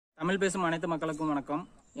தமிழ் பேசும் அனைத்து மக்களுக்கும் வணக்கம்.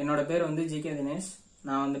 என்னோட பேர் ஜி.கே. தினேஷ்.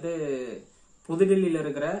 நான் புதுடெல்லியில்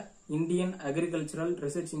இருக்கிற இந்தியன் அக்ரிகல்ச்சரல்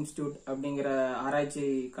ரிசர்ச் இன்ஸ்டிடியூட் அப்படிங்கிற ஆராய்ச்சி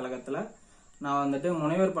கழகத்தில் நான்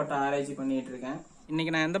முனைவர் பட்ட ஆராய்ச்சி பண்ணிட்டு இருக்கேன்.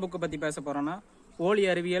 இன்னைக்கு நான் எந்த புக்கை பற்றி பேச போறேன்னா, போலி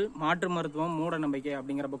அறிவியல், மாற்று மருத்துவம், மூட நம்பிக்கை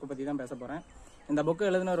அப்படிங்கிற புக்கை பற்றி தான் பேச போறேன். இந்த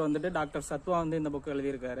புக்கு எழுதினவர் டாக்டர் சத்வா இந்த புக்கு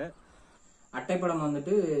எழுதியிருக்காரு. அட்டைப்படம்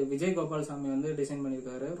விஜய் கோபால்சாமி டிசைன்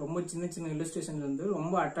பண்ணியிருக்காரு. ரொம்ப சின்ன சின்ன இல்லுஸ்ட்ரேஷன்ல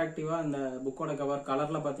ரொம்ப அட்ராக்டிவா அந்த புக்கோட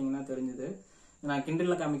கலர்ல பாத்தீங்கன்னா தெரிஞ்சது. நான்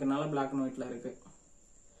கிண்டல்ல காமிக்கிறதுனால பிளாக் அண்ட் ஒயிட்ல இருக்கு.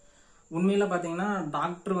 உண்மையில பாத்தீங்கன்னா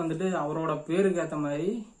டாக்டர் அவரோட பேருக்கு ஏத்த மாதிரி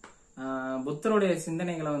புத்தருடைய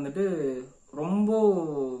சிந்தனைகளை ரொம்ப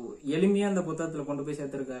எளிமையா அந்த புத்தகத்துல கொண்டு போய்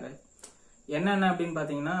சேர்த்திருக்காரு. என்னென்ன அப்படின்னு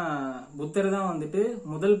பாத்தீங்கன்னா, புத்தர் தான்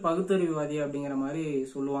முதல் பகுத்தறிவுவாதி அப்படிங்கிற மாதிரி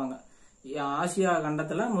சொல்லுவாங்க. ஆசியா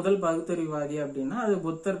கண்டத்துல முதல் பகுத்தறிவுவாதி அப்படின்னா அது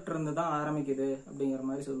புத்தர்கிட்ட இருந்து தான் ஆரம்பிக்குது அப்படிங்கிற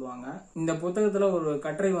மாதிரி சொல்லுவாங்க. இந்த புத்தகத்துல ஒரு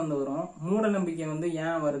கட்டுரை வரும், மூட நம்பிக்கை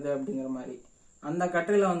ஏன் வருது அப்படிங்கிற மாதிரி. அந்த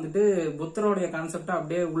கட்டுரையில புத்தருடைய கான்செப்டை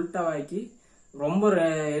அப்படியே உள்டாவாக்கி ரொம்ப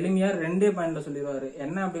எளிமையா 2 பாயிண்ட்ல சொல்லிடுவாரு.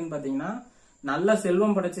 என்ன அப்படின்னு பாத்தீங்கன்னா, நல்ல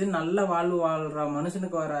செல்வம் படைச்சு நல்ல வாழ்வு வாழ்ற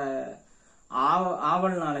மனுஷனுக்கு வர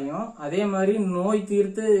ஆவல்னாலையும், அதே மாதிரி நோய்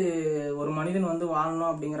தீர்த்து ஒரு மனிதன் வாழணும்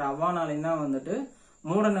அப்படிங்கிற அவ்வானாலையும் தான்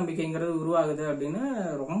மூட நம்பிக்கைங்கிறது உருவாகுது அப்படின்னு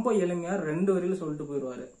ரொம்ப எளிமையா 2 வரியில சொல்லிட்டு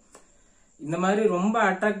போயிடுவாரு. இந்த மாதிரி ரொம்ப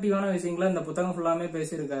அட்ராக்டிவான விஷயங்களை இந்த புத்தகம் ஃபுல்லாமே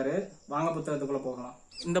பேசியிருக்காரு. வாங்க புத்தகத்துக்குள்ள போகலாம்.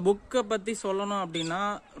 இந்த புக்கை பத்தி சொல்லணும் அப்படின்னா,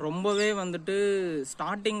 ரொம்பவே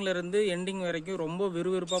ஸ்டார்டிங்ல இருந்து எண்டிங் வரைக்கும் ரொம்ப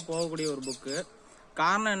விறுவிறுப்பா போகக்கூடிய ஒரு புக்கு.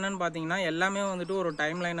 காரணம் என்னன்னு பாத்தீங்கன்னா, எல்லாமே ஒரு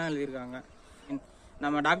டைம் லைனா எழுதியிருக்காங்க.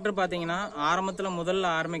 நம்ம டாக்டர் பாத்தீங்கன்னா முதல்ல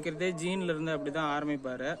ஆரம்பிக்கிறதே ஜீன்ல இருந்து அப்படிதான்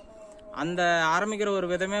ஆரம்பிப்பாரு. அந்த ஆரம்பிக்கிற ஒரு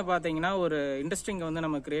விதமே பாத்தீங்கன்னா ஒரு இன்ட்ரெஸ்டிங்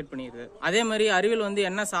நம்ம கிரியேட் பண்ணிடுது. அதே மாதிரி அறிவியல்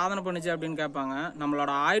என்ன சாதனை பண்ணுச்சு அப்படின்னு கேட்பாங்க.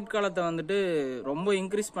 நம்மளோட ஆயுட்காலத்தை ரொம்ப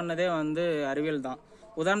இன்க்ரீஸ் பண்ணதே அறிவியல் தான்.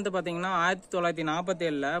 உதாரணத்துக்கு பாத்தீங்கன்னா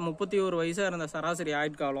 1947ல 31 வயசா இருந்த சராசரி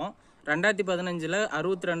ஆயுட்காலம் 2015ல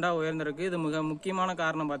 62 உயர்ந்திருக்கு. இது மிக முக்கியமான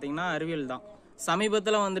காரணம் பாத்தீங்கன்னா அறிவியல் தான்.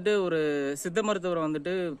 சமீபத்துல ஒரு சித்த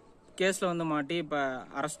மருத்துவர் கேஸ்ல மாட்டி இப்ப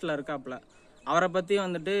அரெஸ்ட்ல இருக்காப்ல. அவரை பத்தி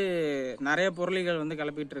நிறைய பொருளிகள்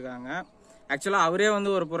கிளப்பிட்டு இருக்காங்க. ஆக்சுவலா அவரே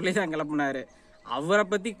ஒரு பொருளை தான் கிளப்பினாரு. அவரை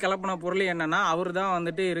பத்தி கிளப்பின பொருள் என்னன்னா, அவரு தான்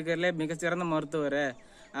இருக்கிறதுலே மிகச்சிறந்த மருத்துவர்,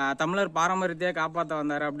 தமிழர் பாரம்பரியத்தையே காப்பாற்ற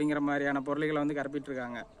வந்தாரு அப்படிங்கிற மாதிரியான பொருள்களை கிளப்பிட்டு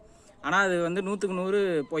இருக்காங்க. ஆனா அது 100க்கு 100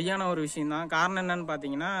 பொய்யான ஒரு விஷயம் தான். காரணம் என்னன்னு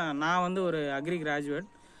பாத்தீங்கன்னா, நான் ஒரு அக்ரி கிராஜுவேட்,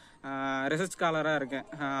 ரிசர்ச் ஸ்காலரா இருக்கேன்.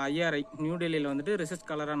 IRI நியூ டெல்லியில ரிசர்ச்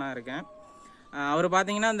ஸ்காலரா நான் இருக்கேன். அவர்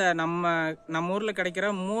பாத்தீங்கன்னா இந்த நம்ம ஊர்ல கிடைக்கிற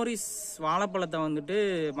மோரிஸ் வாழைப்பழத்தை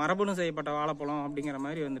மரபணு செய்யப்பட்ட வாழைப்பழம் அப்படிங்கிற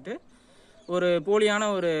மாதிரி ஒரு போலியான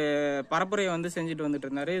ஒரு பரப்புரையை செஞ்சுட்டு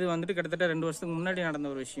இருந்தாரு. இது கிட்டத்தட்ட 2 வருஷத்துக்கு முன்னாடி நடந்த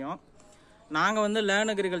ஒரு விஷயம். நாங்க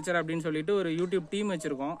லேர்ன் அக்ரிகல்ச்சர் அப்படின்னு சொல்லிட்டு ஒரு யூடியூப் டீம்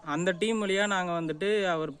வச்சிருக்கோம். அந்த டீம் வழியா நாங்க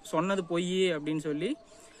அவர் சொன்னது பொய் அப்படின்னு சொல்லி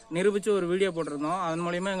நிரூபிச்சு ஒரு வீடியோ போட்டிருந்தோம். அதன்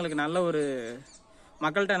மூலியமா எங்களுக்கு நல்ல ஒரு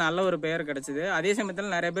மக்கள்கிட்ட நல்ல ஒரு பெயர் கிடைச்சது. அதே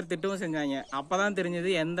சமயத்தில் நிறைய பேர் திட்டவும் செஞ்சாங்க. அப்பதான்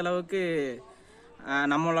தெரிஞ்சது எந்த அளவுக்கு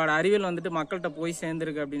நம்மளோட அறிவியல் மக்கள்கிட்ட போய்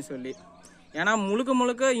சேர்ந்துருக்கு அப்படின்னு சொல்லி. ஏன்னா முழுக்க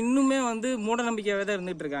முழுக்க இன்னுமே மூட நம்பிக்கையாவே தான்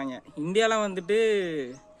இருந்துட்டு இருக்காங்க. இந்தியாவில்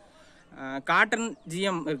காட்டன்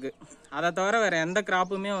ஜிஎம் இருக்கு. அதை தவிர வேற எந்த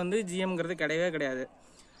கிராப்புமே ஜிஎம்ங்கிறது கிடையவே கிடையாது.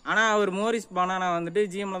 ஆனா அவர் மோரிஸ் பனானா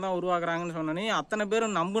ஜிஎம்ல தான் உருவாக்குறாங்கன்னு சொன்னோன்னே அத்தனை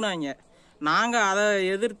பேரும் நம்புனாங்க. நாங்க அதை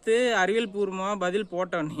எதிர்த்து அறிவியல் பூர்வமா பதில்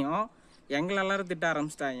போட்டோன்னையும் எங்களை எல்லாரும் திட்ட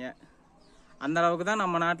ஆரம்பிச்சிட்டாங்க. அந்த அளவுக்கு தான்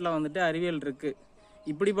நம்ம நாட்டில் அறிவியல் இருக்கு.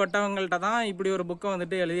 இப்படிப்பட்டவங்கள்ட்ட தான் இப்படி ஒரு புக்கை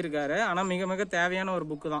எழுதியிருக்காரு. ஆனா மிக மிக தேவையான ஒரு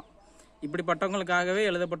புக்கு தான். இப்படிப்பட்டவங்களுக்காகவே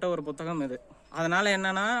எழுதப்பட்ட ஒரு புத்தகம் இது. அதனால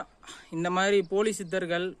என்னன்னா, இந்த மாதிரி போலி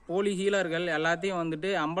சித்தர்கள், போலி ஹீலர்கள் எல்லாத்தையும்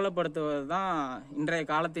அம்பலப்படுத்துவது தான் இன்றைய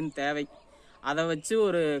காலத்தின் தேவை. அதை வச்சு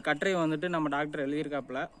ஒரு கட்டுரை நம்ம டாக்டர்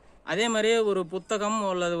எழுதியிருக்காப்புல. அதே மாதிரியே ஒரு புத்தகம்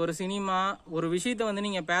அல்லது ஒரு சினிமா, ஒரு விஷயத்த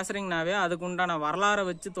நீங்க பேசுறீங்கன்னாவே அதுக்கு உண்டான வரலாறை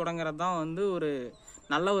வச்சு தொடங்குறது தான் ஒரு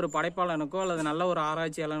நல்ல ஒரு படைப்பாளனுக்கோ அல்லது நல்ல ஒரு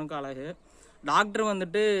ஆராய்ச்சியாளனுக்கோ அழகு. டாக்டர்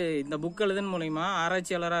இந்த புக் எழுதின் மூலயமா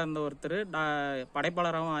ஆராய்ச்சியாளராக இருந்த ஒருத்தர்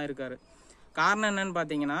படைப்பாளராகவும் ஆயிருக்காரு. காரணம் என்னன்னு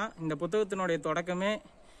பார்த்தீங்கன்னா, இந்த புத்தகத்தினுடைய தொடக்கமே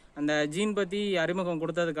அந்த ஜீன் பற்றி அறிமுகம்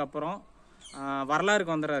கொடுத்ததுக்கு அப்புறம்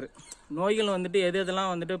வரலாறுக்கு வந்துடுறாரு. நோய்கள் எது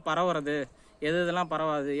எதெல்லாம் பரவுறது, எது எதெல்லாம்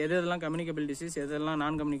பரவாது, எது எதெல்லாம் கம்யூனிகபிள் டிசீஸ், எது எதெல்லாம்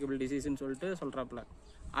நான் கம்யூனிகபிள் டிசீஸ்ன்னு சொல்லிட்டு சொல்றாப்புல.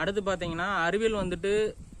 அடுத்து பார்த்தீங்கன்னா, அறிவியல்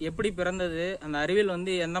எப்படி பிறந்தது, அந்த அறிவியல்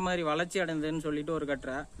எந்த மாதிரி வளர்ச்சி அடைந்ததுன்னு சொல்லிட்டு ஒரு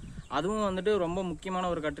கட்டுரை. அதுவும் ரொம்ப முக்கியமான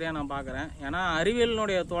ஒரு கட்டுரையா நான் பாக்குறேன். ஏன்னா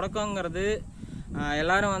அறிவியலினுடைய தொடக்கங்கிறது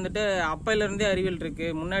எல்லாரும் அப்பையில இருந்தே அறிவியல் இருக்கு,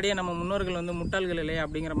 முன்னாடியே நம்ம முன்னோர்கள் முட்டாள்கள் இல்லையே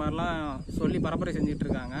அப்படிங்கிற மாதிரிலாம் சொல்லி பரப்புரை செஞ்சுட்டு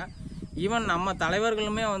இருக்காங்க. ஈவன் நம்ம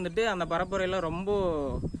தலைவர்களுமே அந்த பரப்புரையில ரொம்ப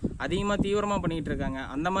அதிகமாக தீவிரமாக பண்ணிகிட்டு இருக்காங்க.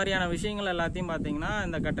 அந்த மாதிரியான விஷயங்கள் எல்லாத்தையும் பார்த்தீங்கன்னா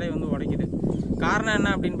இந்த கட்டுரை வந்து உடைக்குது. காரணம்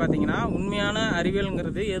என்ன அப்படின்னு பார்த்தீங்கன்னா, உண்மையான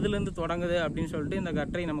அறிவியல்ங்கிறது எதுலேருந்து தொடங்குது அப்படின்னு சொல்லிட்டு இந்த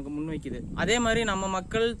கட்டுரை நமக்கு முன்வைக்குது. அதே மாதிரி நம்ம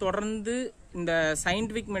மக்கள் தொடர்ந்து இந்த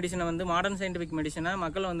சயின்டிஃபிக் மெடிசனை வந்து மாடர்ன் சயின்டிஃபிக் மெடிசனை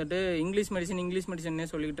மக்கள் வந்துட்டு இங்கிலீஷ் மெடிசன்னே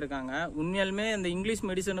சொல்லிட்டு இருக்காங்க. உண்மையாலுமே இந்த இங்கிலீஷ்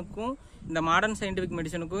மெடிசனுக்கும் இந்த மாடர்ன் சயின்டிஃபிக்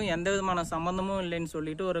மெடிசனுக்கும் எந்த விதமான சம்பந்தமும் இல்லைன்னு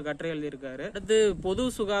சொல்லிட்டு ஒரு கட்டுரை எழுதியிருக்காரு. அடுத்து பொது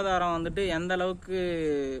சுகாதாரம் வந்துட்டு எந்த அளவுக்கு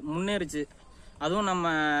முன்னேறிச்சு, அதுவும்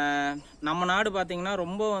நம்ம நாடு பார்த்தீங்கன்னா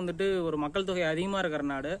ரொம்ப வந்துட்டு ஒரு மக்கள் தொகை அதிகமாக இருக்கிற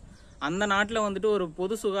நாடு. அந்த நாட்டில் வந்துட்டு ஒரு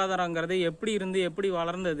பொது சுகாதாரங்கிறது எப்படி இருந்து எப்படி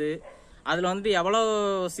வளர்ந்தது, அதில் வந்துட்டு எவ்வளோ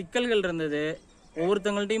சிக்கல்கள் இருந்தது,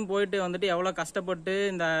 ஒவ்வொருத்தங்கள்ட்டையும் போயிட்டு வந்துட்டு எவ்வளோ கஷ்டப்பட்டு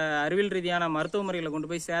இந்த அறிவியல் ரீதியான மருத்துவ முறைகளை கொண்டு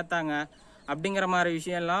போய் சேர்த்தாங்க அப்படிங்கிற மாதிரி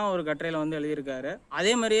விஷயம்லாம் ஒரு கட்டுரையில் வந்து எழுதியிருக்காரு.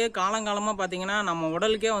 அதே மாதிரியே காலங்காலமாக பார்த்தீங்கன்னா நம்ம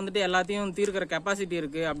உடலுக்கே வந்துட்டு எல்லாத்தையும் தீர்க்கிற கெப்பாசிட்டி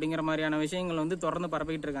இருக்குது அப்படிங்கிற மாதிரியான விஷயங்கள் வந்து தொடர்ந்து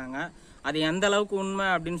பரப்பிக்கிட்டு இருக்காங்க. அது எந்த அளவுக்கு உண்மை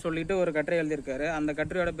அப்படின்னு சொல்லிட்டு ஒரு கட்டுரை எழுதியிருக்காரு. அந்த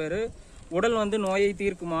கட்டுரையோட பேர் உடல் வந்து நோயை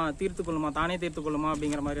தீர்த்து கொள்ளுமா தானே தீர்த்து கொள்ளுமா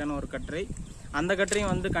அப்படிங்கிற மாதிரியான ஒரு கட்டுரை. அந்த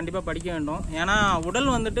கட்டுரையும் வந்து கண்டிப்பாக படிக்க வேண்டும். ஏன்னா உடல்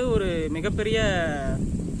வந்துட்டு ஒரு மிகப்பெரிய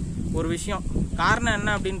ஒரு விஷயம். காரணம் என்ன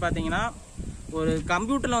அப்படின்னு பார்த்தீங்கன்னா, ஒரு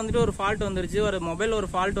கம்ப்யூட்டரில் வந்துட்டு ஒரு ஃபால்ட் வந்துருச்சு, ஒரு மொபைல் ஒரு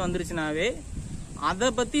ஃபால்ட் வந்துருச்சுனாவே அதை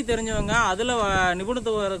பற்றி தெரிஞ்சவங்க, அதில்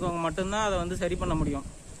நிபுணத்துவம் இருக்கவங்க மட்டும்தான் அதை வந்து சரி பண்ண முடியும்.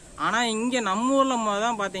 ஆனால் இங்கே நம்ம ஊரில்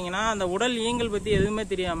தான் பார்த்தீங்கன்னா அந்த உடல் இயங்கல் பற்றி எதுவுமே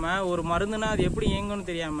தெரியாமல், ஒரு மருந்துனா அது எப்படி இயங்கும்னு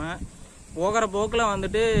தெரியாமல் போகிற போக்கில்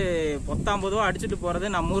வந்துட்டு 10-50 ரூபா அடிச்சுட்டு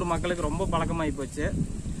போகிறது நம்ம ஊர் மக்களுக்கு ரொம்ப பழக்கமாகி போச்சு.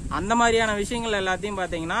 அந்த மாதிரியான விஷயங்கள் எல்லாத்தையும்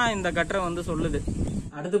பார்த்தீங்கன்னா இந்த கட்டுரை வந்து சொல்லுது.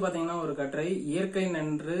 அடுத்து பார்த்தீங்கன்னா ஒரு கட்டுரை இயற்கை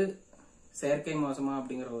நன்று செயற்கை மோசமா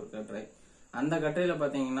அப்படிங்கிற ஒரு கட்டுரை. அந்த கட்டுரையில்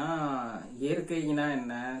பார்த்தீங்கன்னா இயற்கைனா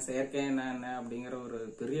என்ன செயற்கைனா என்ன அப்படிங்கிற ஒரு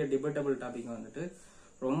பெரிய டிபேட்டபிள் டாபிக் வந்துட்டு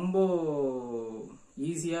ரொம்ப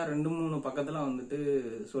ஈஸியாக 2-3 பக்கத்தில் வந்துட்டு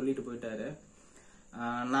சொல்லிட்டு போயிட்டாரு.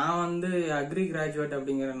 நான் வந்து அக்ரி கிராஜுவேட்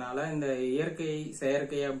அப்படிங்கறதுனால இந்த இயற்கை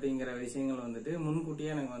செயற்கை அப்படிங்கிற விஷயங்கள் வந்துட்டு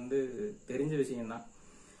முன்கூட்டியே எனக்கு வந்து தெரிஞ்ச விஷயம்தான்.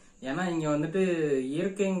 ஏன்னா இங்க வந்துட்டு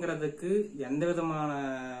இயற்கைங்கிறதுக்கு எந்த விதமான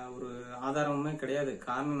ஒரு ஆதாரமுமே கிடையாது.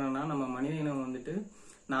 காரணம் என்னன்னா, நம்ம மனித இனம் வந்துட்டு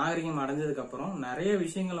நாகரிகம் அடைஞ்சதுக்கு அப்புறம் நிறைய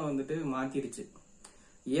விஷயங்களை வந்துட்டு மாத்திடுச்சு.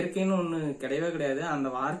 இயற்கைன்னு ஒண்ணு கிடையவே கிடையாது. அந்த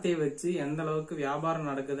வார்த்தையை வச்சு எந்த அளவுக்கு வியாபாரம்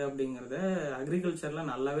நடக்குது அப்படிங்கறத அக்ரிகல்ச்சர்ல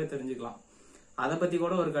நல்லாவே தெரிஞ்சுக்கலாம். அதை பத்தி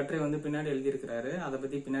கூட ஒரு கட்டுரை வந்து பின்னாடி எழுதியிருக்கிறாரு. அதை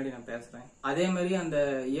பத்தி பின்னாடி நான் பேசுறேன். அதே மாதிரி அந்த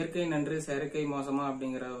இயற்கை நன்று செயற்கை மோசமா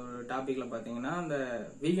அப்படிங்கிற ஒரு டாபிக்ல பாத்தீங்கன்னா அந்த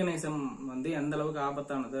வீகனிசம் வந்து எந்த அளவுக்கு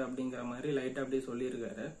ஆபத்தானது அப்படிங்கிற மாதிரி லைட்டா அப்படி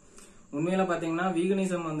சொல்லியிருக்காரு. உண்மையில பாத்தீங்கன்னா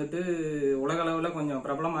வீகனிசம் வந்துட்டு உலக அளவுல கொஞ்சம்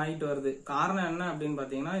பிரபலம் ஆகிட்டு வருது. காரணம் என்ன அப்படின்னு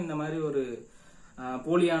பாத்தீங்கன்னா, இந்த மாதிரி ஒரு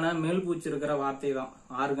போலியான மேல்பூச்சி இருக்கிற வார்த்தை தான்.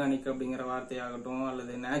 ஆர்கானிக் அப்படிங்கிற வார்த்தையாகட்டும்,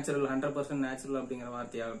 அல்லது நேச்சுரல் 100% நேச்சுரல் அப்படிங்கிற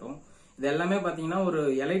வார்த்தையாகட்டும், இது எல்லாமே பாத்தீங்கன்னா ஒரு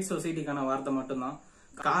எலைட் சொசைட்டிக்கான வார்த்தை மட்டும்தான்.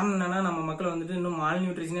 காரணம் என்னன்னா, நம்ம மக்கள் வந்துட்டு இன்னும் மால்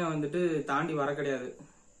நியூட்ரிஷனே வந்துட்டு தாண்டி வர கிடையாது.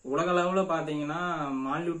 உலக அளவுல பாத்தீங்கன்னா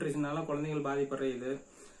மால் நியூட்ரிஷனால குழந்தைகள் பாதிப்படுறது,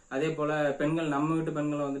 அதே போல பெண்கள், நம்ம வீட்டு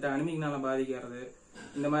பெண்களை வந்துட்டு அனிமிக்னால பாதிக்கிறது,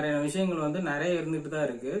 இந்த மாதிரியான விஷயங்கள் வந்து நிறைய இருந்துட்டு தான்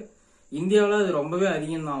இருக்கு. இந்தியாவில் அது ரொம்பவே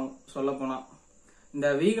அதிகம் தான் சொல்ல போனா. இந்த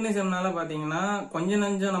வீகனிசம்னால பாத்தீங்கன்னா கொஞ்சம்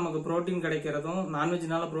நஞ்சம் நமக்கு புரோட்டீன் கிடைக்கிறதும்,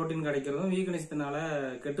 நான்வெஜ்னால புரோட்டீன் கிடைக்கிறதும் வீகனிசத்தினால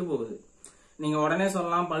கெட்டு போகுது. நீங்க உடனே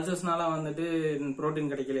சொல்லலாம் பல்சஸ்னால வந்துட்டு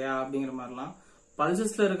புரோட்டீன் கிடைக்கலையா அப்படிங்கிற மாதிரிலாம்.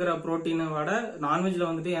 பல்சஸ்ல இருக்கிற புரோட்டீனை விட நான்வெஜ்ல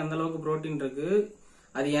வந்துட்டு எந்த அளவுக்கு புரோட்டீன் இருக்கு,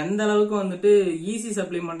 அது எந்த அளவுக்கு வந்துட்டு ஈஸி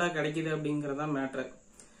சப்ளிமெண்டா கிடைக்குது அப்படிங்கறதா மேட்ரு.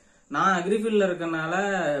 நான் அக்ரிஃபீல்ட்ல இருக்கனால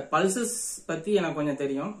பல்சஸ் பத்தி எனக்கு கொஞ்சம்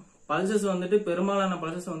தெரியும். பல்சஸ் வந்துட்டு பெரும்பாலான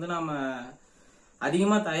பல்சஸ் வந்து நாம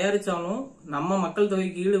அதிகமா தயாரிச்சாலும் நம்ம மக்கள்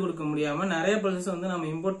தொகைக்கு ஈடு கொடுக்க முடியாம நிறைய பல்சஸ் வந்து நம்ம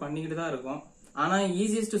இம்போர்ட் பண்ணிக்கிட்டு தான் இருக்கோம். ஆனா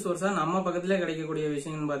ஈஸியஸ்ட் சோர்ஸா நம்ம பக்கத்துல கிடைக்கக்கூடிய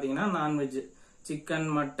விஷயம்னு பாத்தீங்கன்னா நான்வெஜ், சிக்கன்,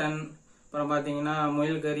 மட்டன், அப்புறம் பாத்தீங்கன்னா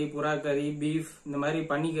முயல் கறி, புறா கறி, பீஃப், இந்த மாதிரி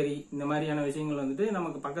பன்னிக்கறி, இந்த மாதிரியான விஷயங்கள் வந்துட்டு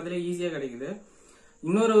நமக்கு பக்கத்துல ஈஸியா கிடைக்குது.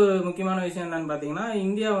 இன்னொரு முக்கியமான விஷயம் என்னன்னு பாத்தீங்கன்னா,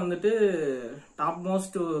 இந்தியா வந்துட்டு டாப்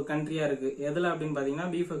மோஸ்ட் கண்ட்ரியா இருக்கு எதுல அப்படின்னு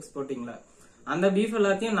பாத்தீங்கன்னா பீஃப் எக்ஸ்போர்ட்டிங்ல. அந்த பீஃப்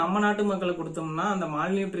எல்லாத்தையும் நம்ம நாட்டு மக்களுக்கு கொடுத்தோம்னா அந்த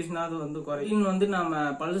மால் நியூட்ரிஷனாவது வந்து குறையும். வந்து நம்ம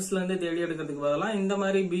பல்சஸ்ல இருந்து தேடி எடுக்கிறதுக்கு பதிலாக இந்த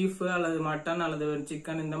மாதிரி பீஃப் அல்லது மட்டன் அல்லது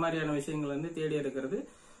சிக்கன் இந்த மாதிரியான விஷயங்கள் வந்து தேடி எடுக்கிறது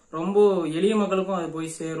ரொம்ப எளிய மக்களுக்கும் அது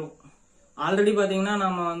போய் சேரும். ஆல்ரெடி பாத்தீங்கன்னா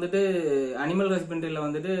நம்ம வந்துட்டு அனிமல் ஹஸ்பண்டரியில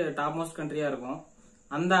வந்துட்டு டாப் மோஸ்ட் கண்ட்ரியா இருக்கும்.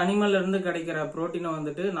 அந்த அனிமல்ல இருந்து கிடைக்கிற புரோட்டீனை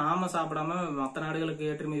வந்துட்டு நாம சாப்பிடாம மற்ற நாடுகளுக்கு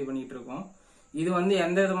ஏற்றுமதி பண்ணிட்டு இருக்கோம். இது வந்து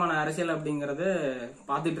எந்த விதமான அரசியல் அப்படிங்கறத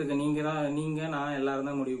பாத்துட்டு இருக்க நீங்க நான் எல்லாரும்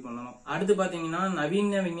தான் முடிவு பண்ணணும். அடுத்து பாத்தீங்கன்னா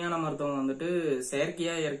நவீன விஞ்ஞான மருத்துவம் வந்துட்டு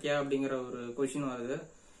செயற்கையா இயற்கையா அப்படிங்கிற ஒரு கொஸ்டின் வருது.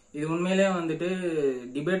 இது உண்மையிலேயே வந்துட்டு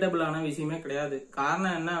டிபேட்டபிளான விஷயமே கிடையாது.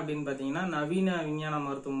 காரணம் என்ன அப்படின்னு பாத்தீங்கன்னா, நவீன விஞ்ஞான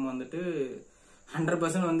மருத்துவம் வந்துட்டு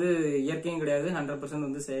 100% வந்து இயற்கையும் கிடையாது, 100%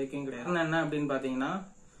 வந்து செயற்கையும் கிடையாது. காரணம் என்ன அப்படின்னு பாத்தீங்கன்னா,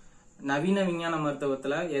 நவீன விஞ்ஞான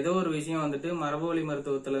மருத்துவத்துல ஏதோ ஒரு விஷயம் வந்துட்டு மரபுவழி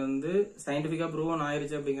மருத்துவத்துல இருந்து சயின்டிபிக்கா ப்ரூவன்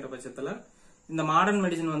ஆயிருச்சு அப்படிங்கிற பட்சத்துல இந்த மாடர்ன்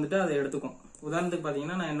மெடிசன் வந்துட்டு அதை எடுத்துக்கும். உதாரணத்துக்கு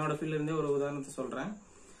பாத்தீங்கன்னா நான் என்னோட ஃபீல்ட்ல இருந்தே ஒரு உதாரணத்தை சொல்றேன்.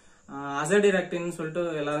 அசடிராக்டின் சொல்லிட்டு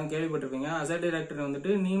எல்லாரும் கேள்விப்பட்டிருப்பீங்க. அசடிராக்டின்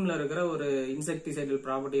வந்துட்டு நீம்ல இருக்கிற ஒரு இன்செக்டிசைடல்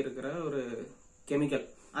ப்ராப்பர்ட்டி இருக்கிற ஒரு கெமிக்கல்.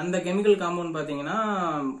 அந்த கெமிக்கல் காம்பவுண்ட் பாத்தீங்கன்னா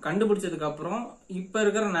கண்டுபிடிச்சதுக்கு அப்புறம் இப்ப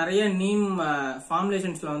இருக்கிற நிறைய நீம்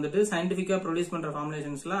ஃபார்முலேஷன்ஸ்ல வந்துட்டு சயின்டிபிக்கா ப்ரொடியூஸ் பண்ற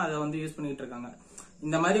ஃபார்முலேஷன்ஸ்ல அதை வந்து யூஸ் பண்ணிட்டு இருக்காங்க.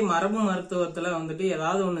 இந்த மாதிரி மரபு மருத்துவத்துல வந்துட்டு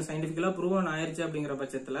ஏதாவது ஒன்னு சயின்டிபிக்கலா ப்ரூவன் ஆயிருச்சு அப்படிங்கிற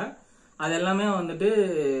பட்சத்துல அது எல்லாமே வந்துட்டு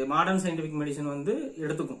மாடர்ன் சயின்டிபிக் மெடிசன் வந்து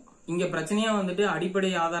எடுத்துக்கும். இங்க பிரச்சனையா வந்துட்டு அடிப்படை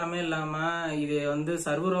ஆதாரமே இல்லாம இது வந்து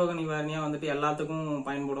சர்வரோக நிவாரணியா வந்துட்டு எல்லாத்துக்கும்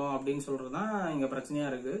பயன்படும் அப்படின்னு சொல்றதுதான் இங்க பிரச்சனையா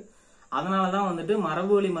இருக்கு. அதனாலதான் வந்துட்டு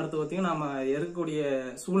மரபு வழி மருத்துவத்தையும் நாம இருக்கக்கூடிய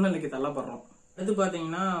சூழ்நிலைக்கு தள்ளப்படுறோம். அடுத்து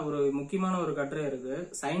பாத்தீங்கன்னா ஒரு முக்கியமான ஒரு கட்டுரை இருக்கு.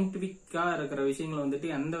 சயின்டிபிக்கா இருக்கிற விஷயங்கள் வந்துட்டு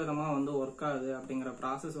எந்த விதமா வந்து ஒர்க் ஆகுது அப்படிங்கிற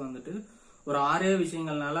ப்ராசஸ் வந்துட்டு ஒரு 6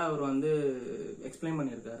 விஷயங்கள்னால அவர் வந்து எக்ஸ்பிளைன்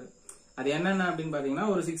பண்ணியிருக்காரு. அது என்னென்ன அப்படின்னு பாத்தீங்கன்னா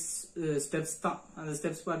ஒரு 6 ஸ்டெப்ஸ் தான். அந்த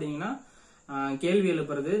ஸ்டெப்ஸ் பாத்தீங்கன்னா கேள்வி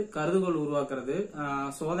எழுப்புறது, கருதுகோள் உருவாக்குறது,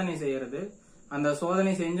 சோதனை செய்யறது, அந்த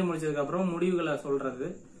சோதனை செஞ்சு முடிச்சதுக்கு அப்புறம் முடிவுகளை சொல்றது,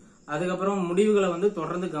 அதுக்கப்புறம் முடிவுகளை வந்து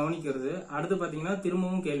தொடர்ந்து கவனிக்கிறது, அடுத்து பாத்தீங்கன்னா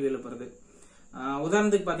திரும்பவும் கேள்வி எழுப்புறது.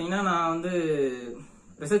 உதாரணத்துக்கு பாத்தீங்கன்னா நான் வந்து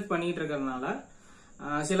ரிசர்ச் பண்ணிட்டு இருக்கிறதுனால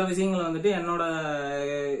சில விஷயங்களை வந்துட்டு என்னோட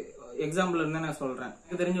எக்ஸாம்பிள் இருந்து நான் சொல்றேன்.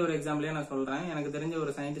 எனக்கு தெரிஞ்ச ஒரு எக்ஸாம்பிளே நான் சொல்றேன். எனக்கு தெரிஞ்ச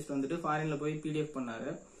ஒரு சயின்டிஸ்ட் வந்துட்டு ஃபாரின்ல போய் பிடிஎஃப்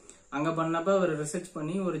பண்ணாரு. அங்க பண்ணப்ப அவர் ரிசர்ச்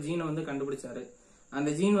பண்ணி ஒரு ஜீனை வந்து கண்டுபிடிச்சாரு. அந்த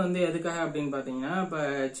ஜீன் வந்து எதுக்காக அப்படின்னு பாத்தீங்கன்னா இப்ப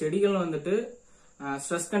செடிகள் வந்துட்டு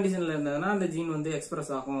ஸ்ட்ரெஸ் கண்டிஷன்ல இருந்ததுன்னா அந்த ஜீன் வந்து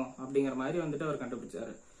எக்ஸ்பிரஸ் ஆகும் அப்படிங்கிற மாதிரி வந்துட்டு அவர்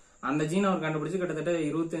கண்டுபிடிச்சாரு. அந்த ஜீன் அவர் கண்டுபிடிச்சு கிட்டத்தட்ட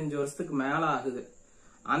 25 வருஷத்துக்கு மேல ஆகுது.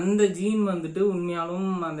 அந்த ஜீன் வந்துட்டு உண்மையாலும்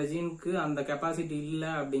அந்த ஜீனுக்கு அந்த கெப்பாசிட்டி இல்ல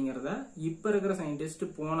அப்படிங்கறத இப்ப இருக்கிற சயின்டிஸ்ட்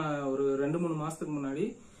போன ஒரு 2-3 மாசத்துக்கு முன்னாடி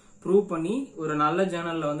ப்ரூவ் பண்ணி ஒரு நல்ல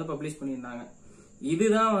ஜேர்னல்ல வந்து பப்ளிஷ் பண்ணியிருந்தாங்க.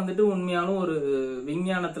 இதுதான் வந்துட்டு உண்மையாலும் ஒரு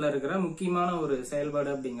விஞ்ஞானத்துல இருக்கிற முக்கியமான ஒரு செயல்பாடு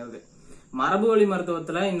அப்படிங்கிறது. மரபு வழி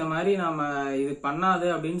மருத்துவத்துல இந்த மாதிரி நாம இது பண்ணாது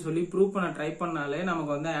அப்படின்னு சொல்லி ப்ரூவ் பண்ண ட்ரை பண்ணாலே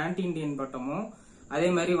நமக்கு வந்து ஆன்டி இண்டியன் பட்டமும் அதே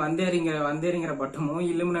மாதிரி வந்தேரிங்கிற பட்டமும்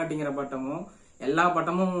இல்லுமினாட்டிங்கிற பட்டமும் எல்லா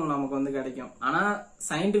பட்டமும் நமக்கு வந்து கிடைக்கும். ஆனா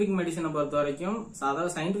சயின்டிபிக் மெடிசனை பொறுத்த வரைக்கும்,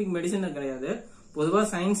 அதாவது சயின்டிபிக் மெடிசன் கிடையாது, பொதுவா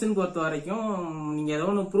சயின்ஸ்ன்னு பொறுத்த வரைக்கும் நீங்க ஏதோ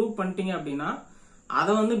ஒன்று ப்ரூவ் பண்ணிட்டீங்க அப்படின்னா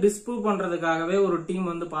அதை வந்து டிஸ்ப்ரூவ் பண்றதுக்காகவே ஒரு டீம்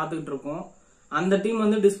வந்து பாத்துக்கிட்டு இருக்கும். அந்த டீம்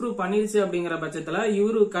வந்து டிஸ்ப்ரூவ் பண்ணிருச்சு அப்படிங்கிற பட்சத்துல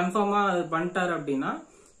இவரு கன்ஃபார்மா அது பண்ணிட்டாரு அப்படின்னா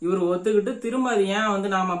இவர் ஒத்துக்கிட்டு திரும்ப அது ஏன் வந்து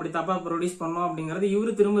நாம அப்படி தப்பா ப்ரொடியூஸ் பண்ணோம் அப்படிங்கறது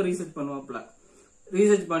இவரு திரும்ப ரீசர்ச் பண்ணுவாப்ல.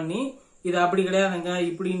 ரீசர்ச் பண்ணி இது அப்படி கிடையாதுங்க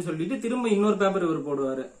இப்படின்னு சொல்லிட்டு திரும்ப இன்னொரு பேப்பர் இவர்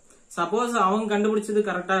போடுவாரு. சப்போஸ் அவங்க கண்டுபிடிச்சது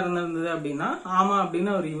கரெக்டா இருந்தது அப்படின்னா ஆமா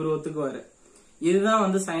அப்படின்னு இவர் ஒத்துக்குவாரு. இதுதான்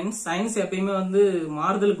வந்து சயின்ஸ் எப்பயுமே வந்து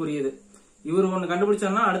மாறுதலுக்குரியது. இவர் ஒண்ணு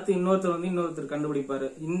கண்டுபிடிச்சாருன்னா அடுத்து இன்னொருத்தர் கண்டுபிடிப்பாரு.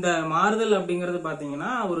 இந்த மாறுதல் அப்படிங்கறது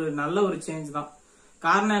பாத்தீங்கன்னா ஒரு நல்ல ஒரு சேஞ்ச் தான்.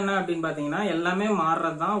 காரணம் என்ன அப்படின்னு பாத்தீங்கன்னா எல்லாமே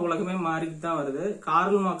மாறுறதுதான், உலகமே மாறிட்டு தான் வருது.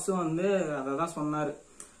 கார்ல் மார்க்ஸும் வந்து அததான் சொன்னாரு,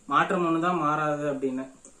 மாற்றம் ஒண்ணுதான் மாறாது அப்படின்னு.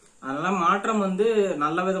 அதனால மாற்றம் வந்து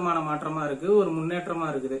நல்ல விதமான மாற்றமா இருக்கு, ஒரு முன்னேற்றமா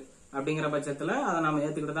இருக்குது. அப்படிங்கிற பட்சத்துல அதை நம்ம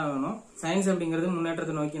ஏத்துக்கிட்டு தான் வேணும். சயின்ஸ் அப்படிங்கிறது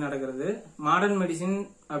முன்னேற்றத்தை நோக்கி நடக்கிறது, மாடர்ன் மெடிசின்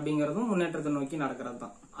அப்படிங்கறதும் முன்னேற்றத்தை நோக்கி நடக்கிறது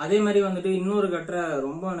தான். அதே மாதிரி வந்துட்டு இன்னொரு கட்டுரை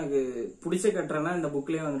ரொம்ப எனக்கு பிடிச்ச கட்டுரைன்னா இந்த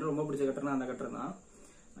புக்லயே வந்துட்டு ரொம்ப பிடிச்ச கட்டுரைன்னா அந்த கட்டுரை தான்.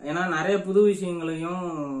 ஏன்னா நிறைய புது விஷயங்களையும்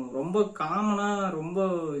ரொம்ப காமனா ரொம்ப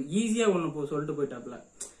ஈஸியா ஒண்ணு சொல்லிட்டு போயிட்டாப்ல.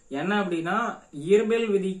 என்ன அப்படின்னா இயற்பியல்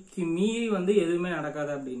விதிக்கு மீறி வந்து எதுவுமே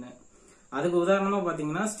நடக்காது அப்படின்னு. அதுக்கு உதாரணமா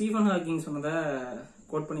பாத்தீங்கன்னா ஸ்டீஃபன் ஹாக்கிங் சொன்னதை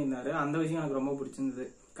கோட் பண்ணியிருந்தாரு. அந்த விஷயம் எனக்கு ரொம்ப பிடிச்சிருந்தது.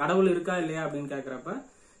 கடவுள் இருக்கா இல்லையா அப்படின்னு கேக்குறப்ப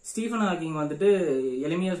ஸ்டீஃபன் ஹாக்கிங் வந்துட்டு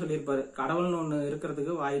எளிமையா சொல்லியிருப்பாரு, கடவுள்னு ஒண்ணு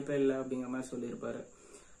இருக்கிறதுக்கு வாய்ப்பே இல்லை அப்படிங்கிற மாதிரி சொல்லியிருப்பாரு.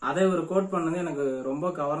 அதை ஒரு கோட் பண்ணது எனக்கு ரொம்ப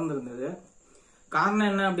கவர்ந்திருந்தது. காரணம்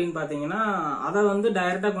என்ன அப்படின்னு பாத்தீங்கன்னா அதை வந்து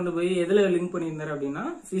டைரக்டா கொண்டு போய் எதுல லிங்க் பண்ணியிருந்தாரு அப்படின்னா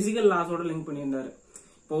பிசிக்கல் லாஸோட லிங்க் பண்ணியிருந்தாரு.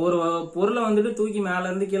 இப்போ ஒரு பொருளை வந்துட்டு தூக்கி மேல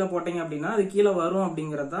இருந்து கீழே போட்டீங்க அப்படின்னா அது கீழே வரும்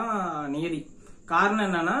அப்படிங்கறது தான் நியதி. காரணம்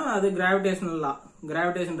என்னன்னா அது கிராவிடேஷனல் லா,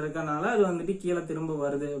 கிராவிடேஷன் இருக்கனால அது வந்துட்டு கீழே திரும்ப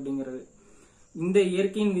வருது அப்படிங்கிறது. இந்த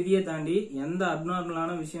இயற்கையின் விதியை தாண்டி எந்த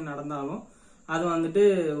அப்நார்மலான விஷயம் நடந்தாலும் அது வந்துட்டு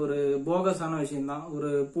ஒரு போகஸான விஷயம்தான், ஒரு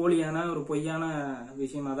போலியான ஒரு பொய்யான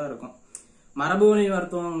விஷயமா தான் இருக்கும். மரபு வழி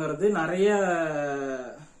மருத்துவங்கிறது நிறைய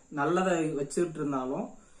நல்லதை வச்சுட்டு இருந்தாலும்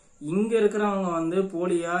இங்க இருக்கிறவங்க வந்து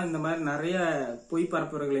போலியா இந்த மாதிரி நிறைய பொய்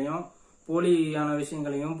பரப்புரைகளையும் போலியான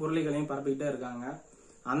விஷயங்களையும் பொருளைகளையும் பரப்பிக்கிட்டே இருக்காங்க.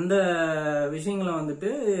 அந்த விஷயங்களை வந்துட்டு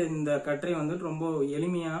இந்த கட்டுரை வந்துட்டு ரொம்ப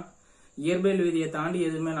எளிமையா இயற்பியல் விதியை தாண்டி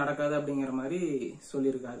எதுவுமே நடக்காது அப்படிங்கிற மாதிரி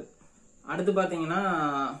சொல்லியிருக்காரு. அடுத்து பாத்தீங்கன்னா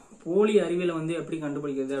போலி அறிவியலை வந்து எப்படி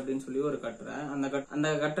கண்டுபிடிக்கிறது அப்படின்னு சொல்லி ஒரு கட்டுரை. அந்த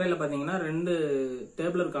கட்டுரையில பாத்தீங்கன்னா 2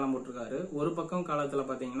 டேபிளர் காலம் போட்டிருக்காரு. ஒரு பக்கம் காலத்துல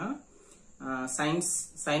பாத்தீங்கன்னா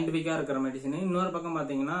சயின்டிபிக்கா இருக்கிற மெடிசன், இன்னொரு பக்கம்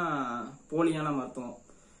பாத்தீங்கன்னா போலியான மருத்துவம்.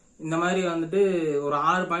 இந்த மாதிரி வந்துட்டு ஒரு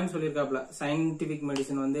 6 பாயிண்ட் சொல்லியிருக்காப்ல. சயின்டிபிக்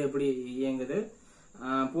மெடிசன் வந்து எப்படி இயங்குது,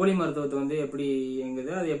 போலி மருத்துவத்தை வந்து எப்படி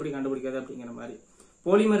இயங்குது, அது எப்படி கண்டுபிடிக்காது அப்படிங்கிற மாதிரி.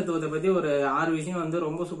 போலி மருத்துவத்தை பத்தி ஒரு 6 விஷயம் வந்து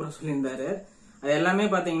ரொம்ப சூப்பரா சொல்லியிருந்தாரு. அது எல்லாமே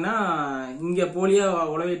பாத்தீங்கன்னா இங்க போலியா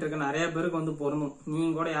உழவிட்டு இருக்க நிறைய பேருக்கு வந்து பொருந்தும்.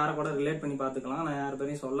 நீங்க கூட யாரை கூட ரிலேட் பண்ணி பாத்துக்கலாம். நான் யார்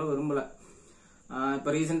பேரையும் சொல்ல விரும்பல.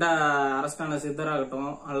 இப்ப ரீசெண்டா அரெஸ்ட் ஆன சித்தராகட்டும்,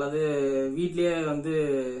 அல்லது வீட்லயே வந்து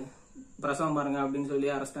பிரசவம் பாருங்க அப்படின்னு சொல்லி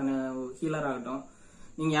அரெஸ்ட் ஆன ஹீலர் ஆகட்டும்,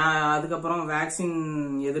 நீங்க அதுக்கப்புறம் வேக்சின்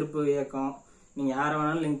எதிர்ப்பு இயக்கம், நீங்க யாரை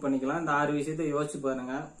வேணாலும் லிங்க் பண்ணிக்கலாம். இந்த 6 விஷயத்த யோசிச்சு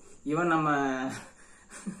பாருங்க. ஈவன் நம்ம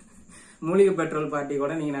மூலிகை பெட்ரோல் பார்ட்டி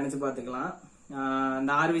கூட நீங்க நினைச்சு பாத்துக்கலாம்.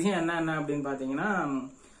 இந்த 6 விஷயம் என்ன அப்படின்னு பாத்தீங்கன்னா,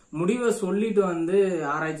 முடிவை சொல்லிட்டு வந்து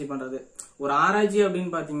ஆராய்ச்சி பண்றது. ஒரு ஆராய்ச்சி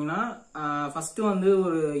அப்படின்னு பாத்தீங்கன்னா ஃபர்ஸ்ட் வந்து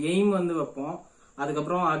ஒரு எய்ம் வந்து வைப்போம்,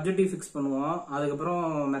 அதுக்கப்புறம் அப்ஜெக்டிவ் ஃபிக்ஸ் பண்ணுவோம், அதுக்கப்புறம்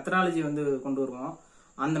மெத்தடாலஜி வந்து கொண்டு வருவோம்.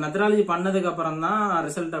 அந்த மெத்தடாலஜி பண்ணதுக்கு அப்புறம் தான்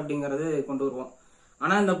ரிசல்ட் அப்படிங்கறது கொண்டு வருவோம்.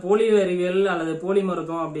 ஆனா இந்த போலி அறிவியல் அல்லது போலி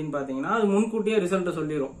மருத்துவம் அப்படின்னு பாத்தீங்கன்னா அது முன்கூட்டியே ரிசல்ட்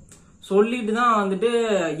சொல்லிடும். சொல்லிட்டு தான் வந்துட்டு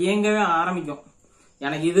இயங்கவே ஆரம்பிக்கும்.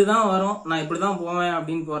 எனக்கு இதுதான் வரும், நான் இப்படிதான் போவேன்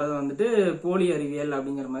அப்படின்னு போறது வந்துட்டு போலி அறிவியல்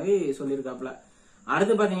அப்படிங்கிற மாதிரி சொல்லியிருக்காப்ல.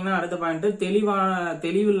 அடுத்து பாத்தீங்கன்னா அடுத்த பாயிண்ட்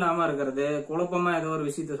தெளிவு இல்லாம இருக்கிறது, குழப்பமா ஏதோ ஒரு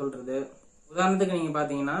விஷயத்த சொல்றது. உதாரணத்துக்கு நீங்க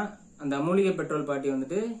பாத்தீங்கன்னா அந்த மூலிகை பெட்ரோல் பார்ட்டி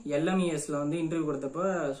வந்துட்டு LMESல வந்து இன்டர்வியூ கொடுத்தப்ப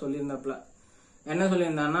சொல்லியிருந்தாப்ல. என்ன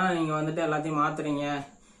சொல்லியிருந்தாங்கன்னா, நீங்க வந்துட்டு எல்லாத்தையும் மாத்துறீங்க,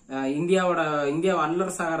 இந்தியா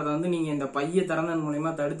வல்லரசு ஆகிறத வந்து நீங்க இந்த பைய திறந்தன்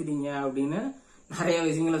மூலியமா தடுத்துட்டீங்க அப்படின்னு நிறைய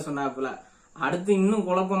விஷயங்களை சொன்னாப்புல. அடுத்து இன்னும்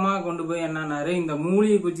குழப்பமா கொண்டு போய் என்னன்னாரு, இந்த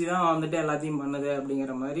மூலிகை குச்சி தான் வந்துட்டு எல்லாத்தையும் பண்ணுது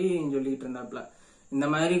அப்படிங்கிற மாதிரி சொல்லிட்டு இருந்தாப்புல. இந்த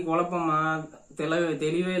மாதிரி குழப்பமா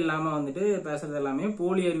தெளிவே இல்லாம வந்துட்டு பேசுறது எல்லாமே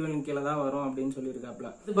போலி அறிவியலின் கீழே தான் வரும் அப்படின்னு சொல்லியிருக்காப்புல.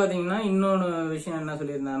 இது பாத்தீங்கன்னா இன்னொன்னு விஷயம் என்ன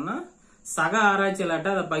சொல்லியிருந்தாருன்னா, சக ஆராய்ச்சியாளர்கிட்ட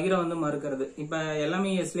அதை பகிர வந்து மறுக்கிறது. இப்ப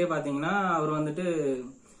LMESலயே பாத்தீங்கன்னா அவர் வந்துட்டு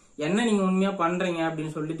என்ன நீங்க உண்மையா பண்றீங்க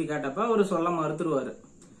அப்படின்னு சொல்லிட்டு கேட்டப்ப அவரு சொல்ல மறுத்துருவாரு.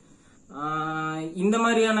 இந்த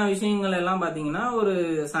மாதிரியான விஷயங்கள் எல்லாம் பாத்தீங்கன்னா ஒரு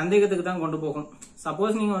சந்தேகத்துக்கு தான் கொண்டு போகும்.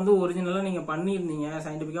 சப்போஸ் நீங்க வந்து ஒரிஜினலா நீங்க பண்ணிருந்தீங்க,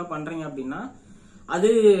 சயின்டிபிக்கா பண்றீங்க அப்படின்னா அது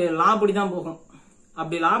லாபடி தான் போகும்.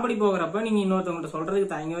 அப்படி லாபடி போகிறப்ப நீங்க இன்னொருத்தவங்கள்ட்ட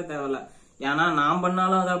சொல்றதுக்கு தயங்கவே தேவையில்ல. ஏன்னா நான்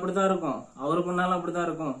பண்ணாலும் அது அப்படித்தான் இருக்கும், அவரு பண்ணாலும் அப்படித்தான்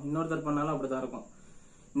இருக்கும், இன்னொருத்தர் பண்ணாலும் அப்படித்தான் இருக்கும்.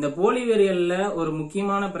 இந்த போலி வேரியல்ல ஒரு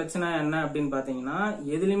முக்கியமான பிரச்சனை என்ன அப்படின்னு பாத்தீங்கன்னா,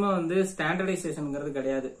 எதுலயுமே வந்து ஸ்டாண்டர்டைசேஷன்ங்கிறது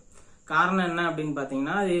கிடையாது. காரணம் என்ன அப்படின்னு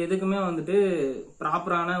பாத்தீங்கன்னா, அது எதுக்குமே வந்துட்டு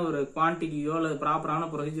ப்ராப்பரான ஒரு குவான்டிட்டியோ அல்லது ப்ராப்பரான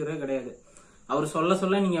ப்ரொசீஜரோ கிடையாது. அவர்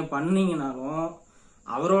சொல்ல நீங்க பண்ணீங்கனாலும்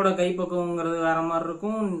அவரோட கைப்பக்குவங்கிறது வேற மாதிரி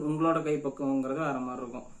இருக்கும், உங்களோட கைப்பக்குவங்கிறது வேற மாதிரி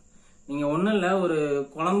இருக்கும். நீங்க ஒண்ணும் இல்ல, ஒரு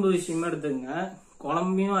குழம்பு விஷயமா எடுத்துங்க,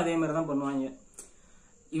 குழம்பையும் அதே மாதிரி தான் பண்ணுவாங்க.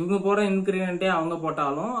 இவங்க போடுற இன்கிரீடியன்ட்டே அவங்க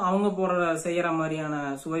போட்டாலும் அவங்க போடுற செய்யற மாதிரியான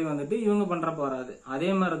சுவை வந்துட்டு இவங்க பண்ற போறாது. அதே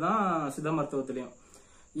மாதிரிதான் சித்த மருத்துவத்திலையும்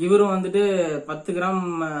இவரும் வந்துட்டு 10 கிராம்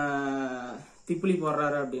திப்பிலி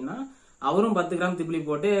போடுறாரு அப்படின்னா அவரும் 10 கிராம் திப்பிலி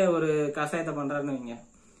போட்டு ஒரு கஷாயத்தை பண்றாருன்னு வைங்க.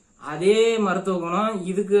 அதே மருத்துவ குணம்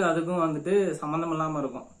இதுக்கு அதுக்கும் வந்துட்டு சம்பந்தம் இல்லாம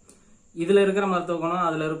இருக்கும். இதுல இருக்கிற மருத்துவ குணம்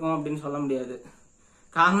அதுல இருக்கும் அப்படின்னு சொல்ல முடியாது.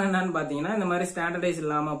 காரணம் என்னன்னு பாத்தீங்கன்னா இந்த மாதிரி ஸ்டாண்டர்டைஸ்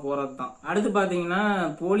இல்லாம போறதுதான். அடுத்து பாத்தீங்கன்னா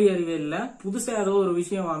போலி அறிவியல்ல புதுசா ஏதோ ஒரு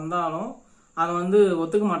விஷயம் வந்தாலும் அதை வந்து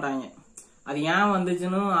ஒத்துக்க மாட்டாங்க. அது ஏன்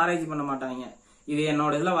வந்துச்சுன்னு ஆராய்ச்சி பண்ண மாட்டாங்க. இது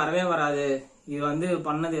என்னோட இதுல வரவே வராது, இது வந்து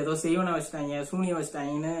பண்ணது ஏதோ செய்வனை வச்சுட்டாங்க, சூனிய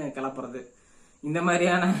வச்சுட்டாங்கன்னு கிளப்புறது. இந்த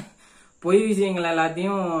மாதிரியான பொய் விஷயங்கள்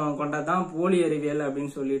எல்லாத்தையும் கொண்டதான் போலி அறிவியல்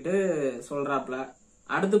அப்படின்னு சொல்லிட்டு சொல்றாப்ல.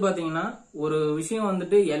 அடுத்து பாத்தீங்கன்னா ஒரு விஷயம்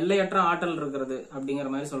வந்துட்டு எல்லையற்ற ஆற்றல் இருக்கிறது அப்படிங்கிற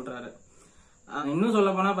மாதிரி சொல்றாரு. இன்னும் சொல்ல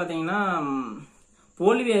போனா பாத்தீங்கன்னா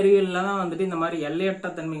போலி அறிவியல்ல தான் வந்துட்டு இந்த மாதிரி எல்லையற்ற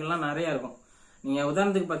தன்மைகள்லாம் நிறைய இருக்கும். நீங்க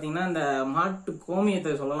உதாரணத்துக்கு பாத்தீங்கன்னா இந்த மாட்டு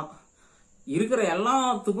கோமியத்தை சொல்லலாம். இருக்கிற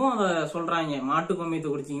எல்லாத்துக்கும் அதை சொல்றாங்க. மாட்டு கோமியத்தை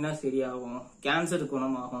குடிச்சீங்கன்னா சரியாகும், கேன்சர்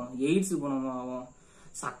குணமாகும், எய்ட்ஸ் குணமாகும்,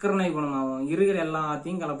 சக்கரை நோய் குணமாகும், இருக்கிற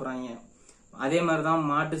எல்லாத்தையும் கலப்புறாங்க. அதே மாதிரிதான்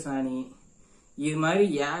மாட்டு சாணி, இது மாதிரி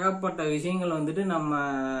ஏகப்பட்ட விஷயங்கள் வந்துட்டு நம்ம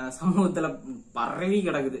சமூகத்துல பரவி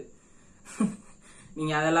கிடக்குது.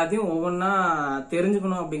 நீங்க அது எல்லாத்தையும் ஒவ்வொன்னா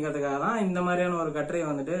தெரிஞ்சுக்கணும் அப்படிங்கறதுக்காக தான் இந்த மாதிரியான ஒரு கட்டுரை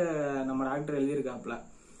வந்துட்டு நம்ம டாக்டர் எழுதியிருக்காப்ல.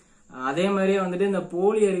 அதே மாதிரியே வந்துட்டு இந்த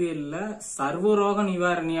போலி அறிவியல்ல சர்வரோக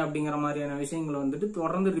நிவாரணி அப்படிங்கிற மாதிரியான விஷயங்கள் வந்துட்டு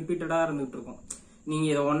தொடர்ந்து ரிப்பீட்டடா இருந்துட்டு இருக்கும். நீங்க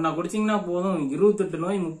இதை ஒன்னா குடிச்சீங்கன்னா போதும் 28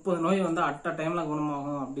 நோய் 30 நோய் வந்து அட் அ டைம்ல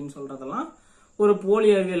குணமாகும் அப்படின்னு சொல்றதெல்லாம் ஒரு போலி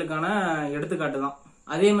அறிவியலுக்கான எடுத்துக்காட்டு தான்.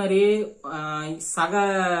 அதே மாதிரி சக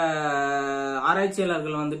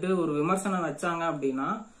ஆராய்ச்சியாளர்கள் வந்துட்டு ஒரு விமர்சனம் வச்சாங்க அப்படின்னா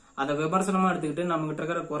அதை விமர்சனமா எடுத்துக்கிட்டு நம்ம கிட்ட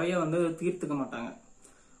இருக்கிற குறைய வந்து தீர்த்துக்க மாட்டாங்க.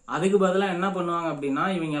 அதுக்கு பதிலா என்ன பண்ணுவாங்க அப்படின்னா,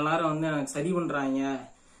 இவங்க எல்லாரும் வந்து எனக்கு சரி பண்றாங்க,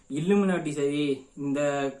 இல்லுமினாட்டி சரி, இந்த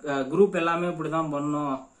குரூப் எல்லாமே இப்படிதான்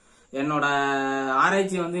பண்ணும், என்னோட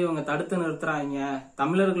ஆராய்ச்சி வந்து இவங்க தடுத்து நிறுத்துறாங்க,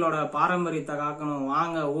 தமிழர்களோட பாரம்பரியத்தை காக்கணும்,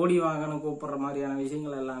 வாங்க ஓடி வாங்கன்னு கூப்பிடுற மாதிரியான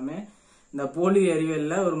விஷயங்கள் எல்லாமே இந்த போலி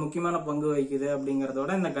அறிவியல்ல ஒரு முக்கியமான பங்கு வகிக்குது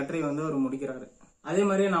அப்படிங்கறதோட இந்த கட்டுரை வந்து அவர் முடிக்கிறாரு. அதே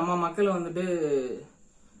மாதிரி நம்ம மக்கள் வந்துட்டு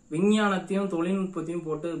விஞ்ஞானத்தையும் தொழில்நுட்பத்தையும்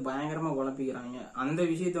போட்டு பயங்கரமா குழப்பிக்கிறாங்க. அந்த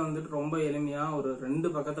விஷயத்த வந்துட்டு ரொம்ப எளிமையா ஒரு 2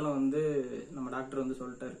 பக்கத்துல வந்து நம்ம டாக்டர் வந்து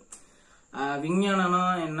சொல்லிட்டாரு. விஞ்ஞானம்னா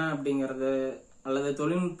என்ன அப்படிங்கறது அல்லது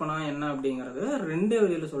தொழில்நுட்பம்னா என்ன அப்படிங்கறது 2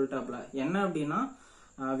 வழியில சொல்லிட்டாப்ல. என்ன அப்படின்னா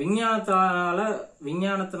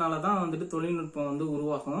விஞ்ஞானத்தினாலதான் வந்துட்டு தொழில்நுட்பம் வந்து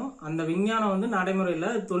உருவாகும். அந்த விஞ்ஞானம் வந்து நடைமுறையில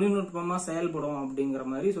தொழில்நுட்பமா செயல்படும் அப்படிங்கிற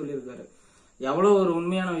மாதிரி சொல்லியிருக்காரு. எவ்வளவு ஒரு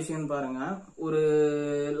உண்மையான விஷயம்னு பாருங்க. ஒரு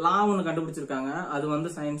லா ஒண்ணு கண்டுபிடிச்சிருக்காங்க, அது வந்து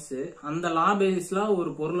சயின்ஸ். அந்த லா பேஸ்ல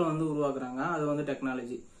ஒரு பொருளை வந்து உருவாக்குறாங்க, அது வந்து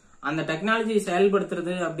டெக்னாலஜி. அந்த டெக்னாலஜி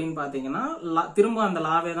செயல்படுத்துறது அப்படின்னு பாத்தீங்கன்னா திரும்ப அந்த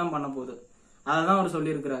லாவே தான் பண்ண போகுது. அததான் அவர்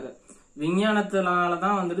சொல்லியிருக்கிறாரு.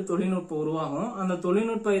 விஞ்ஞானத்தினாலதான் வந்துட்டு தொழில்நுட்பம் உருவாகும், அந்த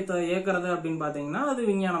தொழில்நுட்பத்தை இயக்குறது அப்படின்னு பாத்தீங்கன்னா அது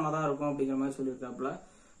விஞ்ஞானமா தான் இருக்கும் அப்படிங்கிற மாதிரி சொல்லியிருக்காப்புல.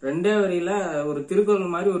 2 வரியில ஒரு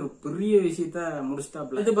திருக்குறள் மாதிரி ஒரு பெரிய விஷயத்த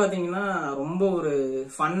முடிச்சிட்டாப்ல. இது பாத்தீங்கன்னா ரொம்ப ஒரு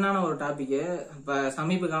ஃபன்னான ஒரு டாபிக். இப்ப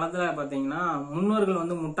சமீப காலத்துல பாத்தீங்கன்னா முன்னோர்கள்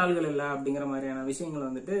வந்து முட்டாள்கள் இல்ல அப்படிங்கிற மாதிரியான விஷயங்கள்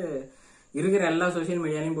வந்துட்டு இருக்கிற எல்லா சோசியல்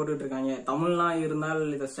மீடியாலையும் போட்டுட்டு இருக்காங்க. தமிழ்லாம் இருந்தால்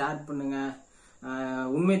இதை ஷேர் பண்ணுங்க,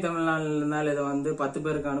 உண்மை தமிழ்நாள் இருந்தால் இதை வந்து 10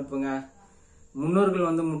 பேருக்கு அனுப்புங்க, முன்னோர்கள்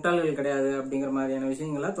வந்து முட்டாள்கள் கிடையாது அப்படிங்கிற மாதிரியான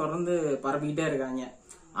விஷயங்களை தொடர்ந்து பரப்பிக்கிட்டே இருக்காங்க.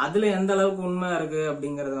 அதுல எந்த அளவுக்கு உண்மை இருக்கு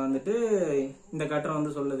அப்படிங்கறத வந்துட்டு இந்த கட்டுரை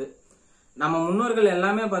வந்து சொல்லுது. நம்ம முன்னோர்கள்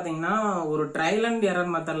எல்லாமே பாத்தீங்கன்னா ஒரு ட்ரையல் அண்ட்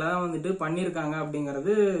எரர் மெத்தட்ல தான் வந்துட்டு பண்ணிருக்காங்க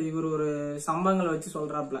அப்படிங்கறது இவர் ஒரு சம்பவங்களை வச்சு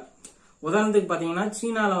சொல்றாப்ல. உதாரணத்துக்கு பாத்தீங்கன்னா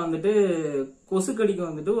சீனால வந்துட்டு கொசுக்கடிக்கு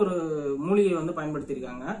வந்துட்டு ஒரு மூலிகை வந்து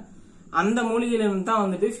பயன்படுத்திருக்காங்க. அந்த மூலிகையில இருந்து தான்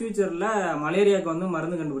வந்துட்டு ஃபியூச்சர்ல மலேரியாவுக்கு வந்து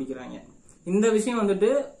மருந்து கண்டுபிடிக்கிறாங்க. இந்த விஷயம்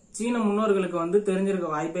வந்துட்டு சீன முன்னோர்களுக்கு வந்து தெரிஞ்சிருக்க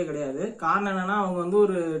வாய்ப்பே கிடையாது. காரணம் என்னன்னா அவங்க வந்து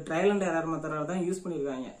ஒரு ட்ரையல் அண்ட் எரர் மெத்தடால தான் யூஸ்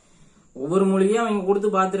பண்ணிருக்காங்க. ஒவ்வொரு மூலிகையும் அவங்க கொடுத்து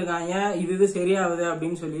பார்த்திருக்காங்க, இது சரியாகுது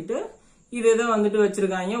அப்படின்னு சொல்லிட்டு இதை வந்துட்டு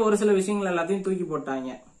வச்சிருக்காங்க. ஒரு சில விஷயங்கள் எல்லாத்தையும் தூக்கி போட்டாங்க.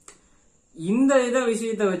 இந்த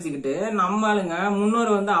விஷயத்த வச்சுக்கிட்டு நம்ம ஆளுங்க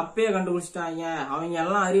முன்னோர் வந்து அப்பயே கண்டுபிடிச்சிட்டாங்க, அவங்க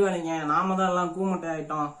எல்லாம் அறிவாளிங்க, நாம தான் எல்லாம் கூமட்டை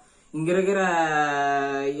ஆயிட்டோம், இங்க இருக்கிற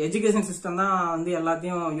எஜுகேஷன் சிஸ்டம் தான் வந்து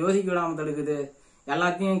எல்லாத்தையும் யோசிக்க விடாம தடுக்குது,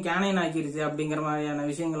 எல்லாத்தையும் கேனைன் ஆக்கிருச்சு அப்படிங்கிற மாதிரியான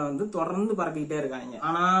விஷயங்களை வந்து தொடர்ந்து பரப்பிக்கிட்டே இருக்காங்க.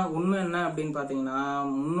 ஆனா உண்மை என்ன அப்படின்னு பாத்தீங்கன்னா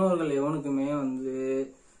முன்னோர்கள் எவனுக்குமே வந்து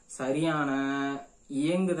சரியான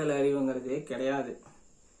இயங்குதல் அறிவுங்கிறதே கிடையாது.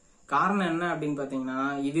 காரணம் என்ன அப்படின்னு பாத்தீங்கன்னா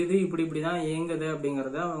இது இப்படிதான் இயங்குது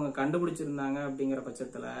அப்படிங்கறத அவங்க கண்டுபிடிச்சிருந்தாங்க அப்படிங்கிற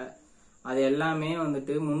பட்சத்துல அது எல்லாமே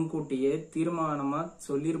வந்துட்டு முன்கூட்டியே தீர்மானமா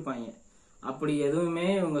சொல்லியிருப்பாங்க. அப்படி எதுவுமே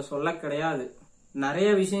இவங்க சொல்ல கிடையாது. நிறைய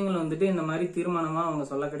விஷயங்கள் வந்துட்டு இந்த மாதிரி தீர்மானமா அவங்க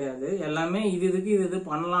சொல்ல கிடையாது. எல்லாமே இது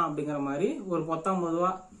பண்ணலாம் அப்படிங்கிற மாதிரி ஒரு 19 ரூபா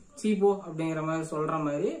சீப்போ அப்படிங்கிற மாதிரி சொல்ற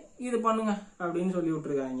மாதிரி இது பண்ணுங்க அப்படின்னு சொல்லி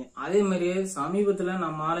விட்டுருக்காங்க. அதே மாதிரியே சமீபத்துல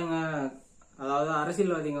நம்ம ஆளுங்க, அதாவது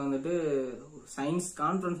அரசியல்வாதிங்க வந்துட்டு சயின்ஸ்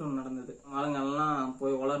கான்பரன்ஸ் ஒன்று நடந்தது. ஆளுங்க எல்லாம்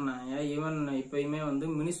போய் உளர்னாங்க. ஈவன் இப்பயுமே வந்து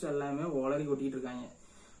மினிஸ்டர் எல்லாமே உளறி கொட்டிட்டு இருக்காங்க.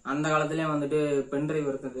 அந்த காலத்திலேயே வந்துட்டு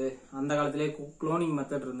பென்ட்ரைவ் இருந்தது, அந்த காலத்திலேயே குளோனிங்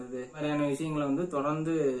மெத்தட் இருந்தது, மாதிரியான விஷயங்களை வந்து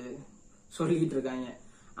தொடர்ந்து சொல்லிக்கிட்டு இருக்காங்க.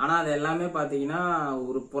 ஆனா அது எல்லாமே பாத்தீங்கன்னா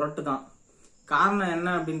ஒரு புரட்டு தான். காரணம் என்ன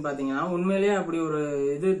அப்படின்னு பாத்தீங்கன்னா உண்மையிலேயே அப்படி ஒரு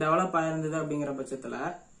இது டெவலப் ஆயிருந்தது அப்படிங்கிற பட்சத்துல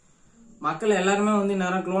மக்கள் எல்லாருமே வந்து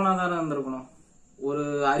நேரம் குளோனா தான் இருந்திருக்கணும். ஒரு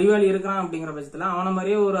அறிவாளி இருக்கிறான் அப்படிங்கிற பட்சத்துல அவனை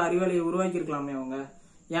மாதிரியே ஒரு அறிவாளியை உருவாக்கி இருக்கலாமே அவங்க.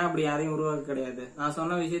 ஏன் அப்படி யாரையும் உருவாக்க கிடையாது. நான்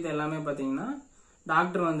சொன்ன விஷயத்த எல்லாமே பாத்தீங்கன்னா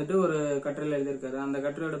டாக்டர் வந்துட்டு ஒரு கட்டுரையில எழுதியிருக்காரு. அந்த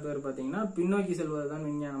கட்டுரையோட பேர் பாத்தீங்கன்னா பின்னோக்கி செல்வதுதான்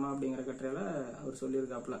விஞ்ஞானமா அப்படிங்கிற கட்டுரையில அவர்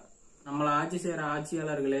சொல்லியிருக்காப்ல. நம்மளை ஆட்சி செய்யற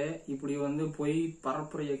ஆட்சியாளர்களே இப்படி வந்து பொய்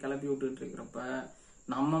பரப்புரையை கிளப்பி விட்டுட்டு இருக்கிறப்ப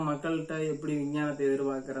நம்ம மக்கள்கிட்ட எப்படி விஞ்ஞானத்தை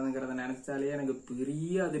எதிர்பார்க்கறதுங்கிறத நினைச்சாலே எனக்கு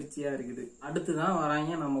பெரிய அதிர்ச்சியா இருக்குது. அடுத்துதான்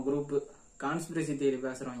வராங்க நம்ம குரூப் கான்ஸ்பிரசி தியரி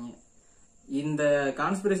பேசுறவங்க. இந்த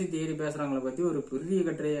கான்ஸ்பிரசி தியரி பேசுறவங்களை பத்தி ஒரு பெரிய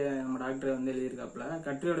கட்டுரையை நம்ம டாக்டர் வந்து எழுதியிருக்காப்ல.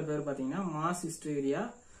 கட்டுரையோட பேர் பாத்தீங்கன்னா மாஸ் ஹிஸ்டீரியா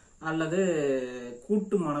அல்லது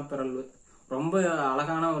கூட்டு மனப்பிறழ்வு. ரொம்ப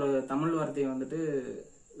அழகான ஒரு தமிழ் வார்த்தையை வந்துட்டு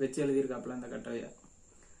வச்சு எழுதியிருக்காப்ல இந்த கட்டுரைய.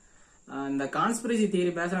 இந்த கான்ஸ்பிரசி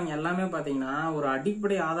தியரி பேசுறவங்க எல்லாமே பாத்தீங்கன்னா ஒரு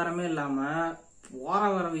அடிப்படை ஆதாரமே இல்லாம போற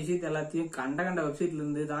வர விஷயத்த எல்லாத்தையும் கண்ட வெப்சைட்ல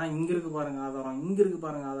இருந்து தான் இங்க இருக்கு பாருங்க ஆதாரம், இங்க இருக்கு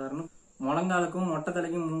பாருங்க ஆதாரம்னு முழங்காலுக்கும் மொட்டை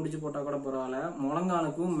தலைக்கும் முடிச்சு போட்டா கூட பரவாயில்ல,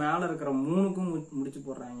 முழங்காலுக்கும் மேல இருக்கிற 3க்கும் முடிச்சு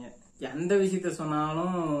போடுறாங்க. எந்த விஷயத்த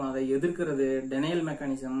சொன்னாலும் அதை எதிர்க்கிறது டெனையல்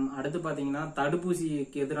மெக்கானிசம். அடுத்து பாத்தீங்கன்னா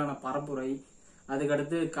தடுப்பூசிக்கு எதிரான பரப்புரை,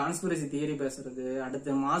 அதுக்கடுத்து கான்ஸ்பிரசி தியரி பேசுறது,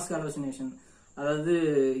 அடுத்து மாஸ் ஹாலுசினேஷன், அதாவது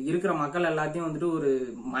இருக்கிற மக்கள் எல்லாத்தையும் வந்துட்டு ஒரு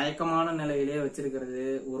மயக்கமான நிலையிலேயே வச்சிருக்கிறது,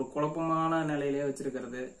 ஒரு குழப்பமான நிலையிலேயே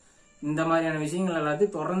வச்சிருக்கிறது. இந்த மாதிரியான விஷயங்கள்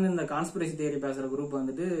எல்லாத்தையும் தொடர்ந்து இந்த கான்ஸ்பிரசி தியரி பேசுற குரூப்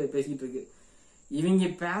வந்துட்டு பேசிட்டு இருக்கு. இவங்க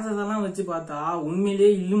பேசுறதெல்லாம் வச்சு பார்த்தா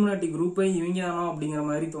உண்மையிலேயே இல்லுமினாட்டி குரூப்பை இவங்க தானோ அப்படிங்கிற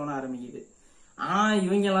மாதிரி தோண ஆரம்பிக்குது. ஆனா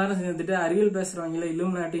இவங்க எல்லாரும் சேர்ந்துட்டு அறிவியல் பேசுறவங்கள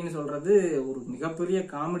இல்லுமினாட்டின்னு சொல்றது ஒரு மிகப்பெரிய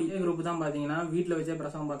காமெடி. குரூப் தான் பாத்தீங்கன்னா வீட்டுல வச்சே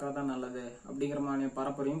பிரசவம் பார்க்கறதான் நல்லது அப்படிங்கிற மாதிரி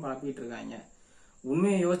பரப்புரையும் பரப்பிட்டு இருக்காங்க.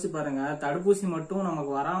 உண்மையை யோசிச்சு பாருங்க, தடுப்பூசி மட்டும்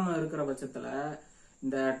நமக்கு வராம இருக்கிற பட்சத்துல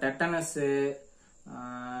இந்த டெட்டனஸ்,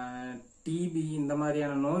 டிபி இந்த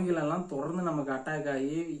மாதிரியான நோய்கள் எல்லாம் தொடர்ந்து நமக்கு அட்டாக்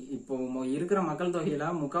ஆகி இப்போ இருக்கிற மக்கள் தொகையில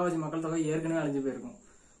முக்காவாசி மக்கள் தொகை ஏற்கனவே அழிஞ்சு போயிருக்கும்.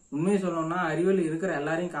 உண்மையை சொல்லணும்னா அறிவியல் இருக்கிற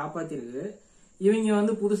எல்லாரையும் காப்பாத்திருக்கு. இவங்க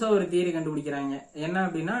வந்து புதுசா ஒரு தியரி கண்டுபிடிக்கிறாங்க. என்ன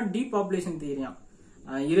அப்படின்னா டீபாப்புலேஷன் தியரியாம்.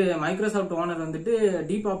 மைக்ரோசாஃப்ட் ஓனர் வந்துட்டு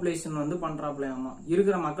டீபாப்புலேஷன் வந்து பண்றாப்லையாமா.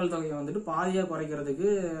 இருக்கிற மக்கள் தொகையை வந்துட்டு பாதியா குறைக்கிறதுக்கு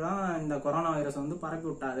தான் இந்த கொரோனா வைரஸ் வந்து பரப்பி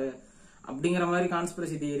விட்டாரு அப்படிங்கிற மாதிரி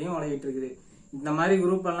கான்ஸ்பிரசி தியரியும் உலகிட்டு இருக்குது. இந்த மாதிரி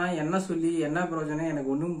குரூப் எல்லாம் என்ன சொல்லி என்ன பிரயோஜனம்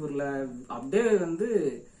எனக்கு ஒண்ணும் புரியல. அப்படியே வந்து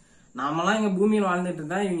நாமெல்லாம் இங்க பூமியில் வாழ்ந்துட்டு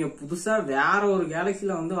இருந்தா இவங்க புதுசா வேற ஒரு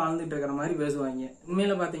கேலக்சில வந்து வாழ்ந்துட்டு இருக்கிற மாதிரி பேசுவாங்க.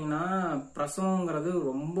 உண்மையில பாத்தீங்கன்னா பிரசவங்கிறது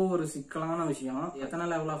ரொம்ப ஒரு சிக்கலான விஷயம். எத்தனை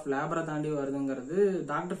லெவல் ஆஃப் லேபரை தாண்டி வருதுங்கிறது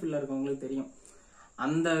டாக்டர் ஃபீல்ட்ல இருக்கவங்களுக்கு தெரியும்.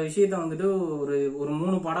 அந்த விஷயத்த வந்துட்டு ஒரு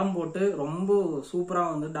 3 படம் போட்டு ரொம்ப சூப்பரா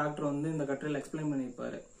வந்து டாக்டர் வந்து இந்த கட்டுரையில எக்ஸ்பிளைன்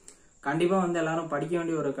பண்ணியிருப்பாரு. கண்டிப்பா வந்து எல்லாரும் படிக்க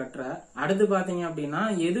வேண்டிய ஒரு கட்டுரை. அடுத்து பாத்தீங்க அப்படின்னா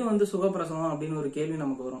எது வந்து சுகப்பிரசவம் அப்படின்னு ஒரு கேள்வி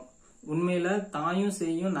நமக்கு வரும். உண்மையில தாயும்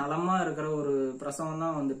சேயும் நலமா இருக்கிற ஒரு பிரசவம்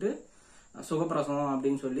தான் வந்துட்டு சுகப்பிரசவம்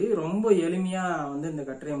அப்படின்னு சொல்லி ரொம்ப எளிமையா வந்து இந்த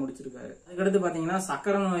கட்டுரையை முடிச்சிருக்காரு. அதுக்கடுத்து பாத்தீங்கன்னா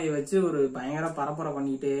சக்கரை நோயை வச்சு ஒரு பயங்கர பரப்புரை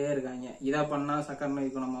பண்ணிக்கிட்டே இருக்காங்க. இதை பண்ணா சக்கரை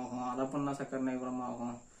நோய் குணமாகும், அதை பண்ணா சக்கரை நோய்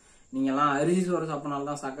குணமாகும், நீங்க எல்லாம் அரிசி சோறு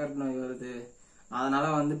சாப்பிடனால்தான் சக்கரை நோய் வருது, அதனால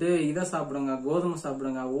வந்துட்டு இதை சாப்பிடுங்க, கோதுமை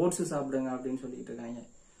சாப்பிடுங்க, ஓட்ஸ் சாப்பிடுங்க அப்படின்னு சொல்லிட்டு இருக்காங்க.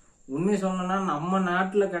 உண்மை சொல்லணும்னா நம்ம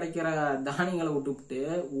நாட்டுல கிடைக்கிற தானியங்களை விட்டுவிட்டு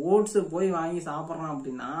ஓட்ஸ் போய் வாங்கி சாப்பிட்றான்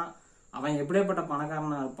அப்படின்னா அவன் எப்படியாப்பட்ட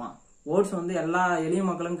பணக்காரனா இருப்பான். ஓட்ஸ் வந்து எல்லா எளிய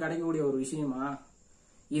மக்களும் கிடைக்கக்கூடிய ஒரு விஷயமா?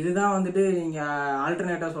 இதுதான் வந்துட்டு நீங்க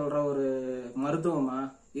ஆல்டர்னேட்டா சொல்ற ஒரு மருத்துவமா?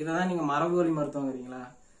 இதான் நீங்க மரபுவழி மருத்துவங்கிறீங்களா?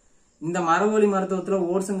 இந்த மரபுவழி மருத்துவத்துல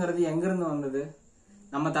ஓட்ஸுங்கிறது எங்க இருந்து வந்தது?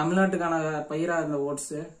 நம்ம தமிழ்நாட்டுக்கான பயிரா இருந்த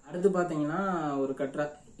ஓட்ஸ். அடுத்து பாத்தீங்கன்னா ஒரு கட்டுரை,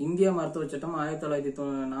 இந்திய மருத்துவ சட்டம்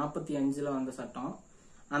 1945 வந்த சட்டம்.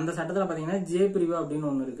 அந்த சட்டத்துல பாத்தீங்கன்னா ஜே பிரிவு அப்படின்னு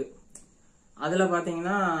ஒண்ணு இருக்கு. அதுல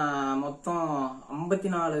பாத்தீங்கன்னா மொத்தம்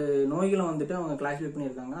 54 நோய்களை வந்துட்டு அவங்க கிளாசிஃபை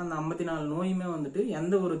பண்ணியிருக்காங்க. அந்த 54 நோயுமே வந்துட்டு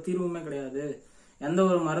எந்த ஒரு தீர்வுமே கிடையாது, எந்த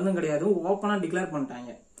ஒரு மருந்தும் கிடையாது, ஓப்பனா டிக்ளேர்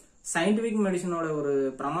பண்ணிட்டாங்க. சயின்டிபிக் மெடிசனோட ஒரு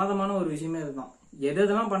பிரமாதமான ஒரு விஷயமே இதுதான்.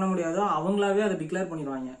 எதெல்லாம் பண்ண முடியாதோ அவங்களாவே அதை டிக்ளேர்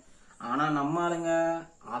பண்ணிடுவாங்க. ஆனா நம்ம ஆளுங்க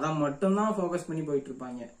அதை மட்டும்தான் போக்கஸ் பண்ணி போயிட்டு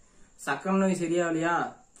இருப்பாங்க. சக்கரை நோய் சரியாகலையா,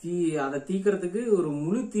 அதை தீக்கிறதுக்கு ஒரு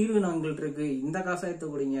முழு தீர்வு நம்மள்ட்ட இருக்கு, இந்த கஷாயத்தை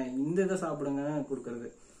குடிங்க, இந்த இதை சாப்பிடுங்க கொடுக்கறது.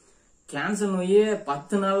 கேன்சர் நோயே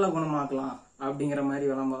 10 நாள்ல குணமாக்கலாம் அப்படிங்கிற மாதிரி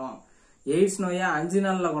விளம்பரம். எய்ட்ஸ் நோயா 5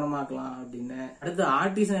 நாள்ல குணமாக்கலாம் அப்படின்னு. அடுத்து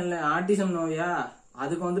ஆட்டிசம் நோயா,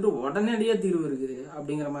 அதுக்கு வந்துட்டு உடனடியா தீர்வு இருக்குது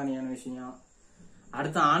அப்படிங்கிற மாதிரியான விஷயம்.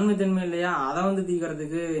 அடுத்து ஆண்மைத்தன்மை இல்லையா, அதை வந்து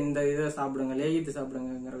தீக்கிறதுக்கு இந்த இதை சாப்பிடுங்க, லேகியத்தை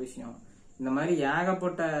சாப்பிடுங்கிற விஷயம். இந்த மாதிரி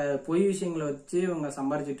ஏகப்பட்ட பொய் விஷயங்களை வச்சு இவங்க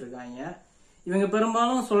சம்பாரிச்சிட்டு இருக்காங்க. இவங்க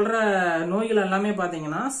பெரும்பாலும் சொல்ற நோய்கள் எல்லாமே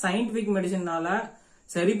பாத்தீங்கன்னா சயின்டிபிக் மெடிசனால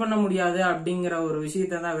சரி பண்ண முடியாது அப்படிங்கிற ஒரு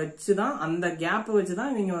விஷயத்தான் வச்சுதான், அந்த கேப்பை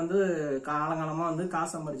வச்சுதான் இவங்க வந்து காலங்காலமா வந்து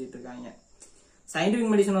காசு சம்பாரிச்சிட்டு இருக்காங்க.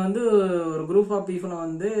 சயின்டிபிக் மெடிசன் வந்து ஒரு குரூப் ஆஃப் பீப்புளை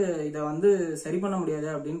வந்து இதை வந்து சரி பண்ண முடியாது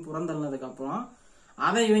அப்படின்னு புறந்தள்ளதுக்கு அப்புறம்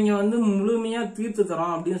அதை இவங்க வந்து முழுமையா தீர்த்து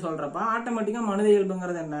தரோம் அப்படின்னு சொல்றப்ப ஆட்டோமேட்டிக்கா மனித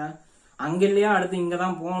இயல்புங்கிறது என்ன, அங்க இல்லையா அடுத்து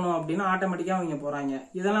இங்கதான் போகணும் அப்படின்னு ஆட்டோமேட்டிக்கா அவங்க போறாங்க.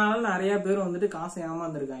 இதனால நிறைய பேர் வந்துட்டு காசை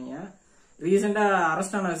ஏமாந்துருக்காங்க. ரீசெண்டா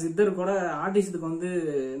அரெஸ்ட் ஆன சித்தர் கூட ஆர்டிஸ்டுக்கு வந்து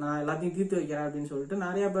நான் எல்லாத்தையும் தீர்த்து வைக்கிறேன் அப்படின்னு சொல்லிட்டு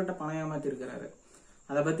நிறைய பேர்ட்ட பணம் ஏமாத்தி இருக்கிறாரு.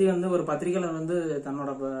 அதை பத்தி வந்து ஒரு பத்திரிகையில வந்து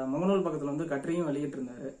தன்னோட முகநூல் பக்கத்துல வந்து கட்டுரையும் வெளியிட்டு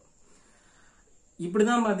இருந்தாரு.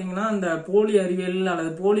 இப்படிதான் பாத்தீங்கன்னா இந்த போலி அறிவியல்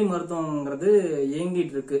அல்லது போலி மருத்துவங்கிறது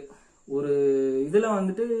இயங்கிட்டு இருக்கு. ஒரு இதுல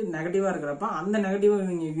வந்துட்டு நெகட்டிவா இருக்கிறப்ப அந்த நெகட்டிவா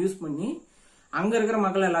இவங்க யூஸ் பண்ணி அங்க இருக்கிற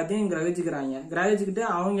மக்கள் எல்லாத்தையும் கிரகிச்சுக்கிட்டு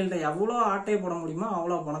அவங்கள்ட்ட எவ்வளவு ஆட்டையை போட முடியுமோ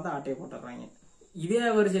அவ்வளவு பணத்தை ஆட்டையை போட்டுறாங்க. இதே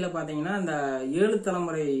வரிசையில பாத்தீங்கன்னா இந்த 7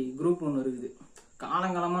 தலைமுறை குரூப் ஒன்று இருக்குது.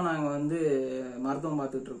 காலங்காலமா நாங்க வந்து மருத்துவம்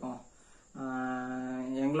பார்த்துட்டு இருக்கோம்,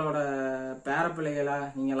 எங்களோட பேரப்பிள்ளைகளா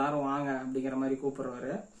நீங்க எல்லாரும் வாங்க அப்படிங்கிற மாதிரி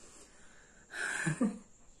கூப்பிடுறவரு.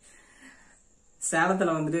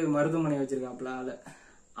 சேலத்துல வந்துட்டு மருத்துவமனை வச்சிருக்காப்புல ஆளு.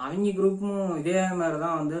 அவங்க குரூப்பும் இதே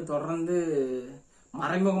மாதிரிதான் வந்து தொடர்ந்து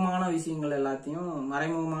மறைமுகமான விஷயங்கள் எல்லாத்தையும்,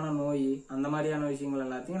 மறைமுகமான நோய் அந்த மாதிரியான விஷயங்கள்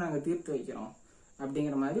எல்லாத்தையும் நாங்க தீர்த்து வைக்கிறோம்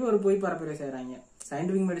அப்படிங்கிற மாதிரி ஒரு பொய் பரப்புரை செய்யறாங்க.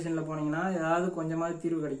 சயின்டிபிக் மெடிசன்ல போனீங்கன்னா ஏதாவது கொஞ்சமாவது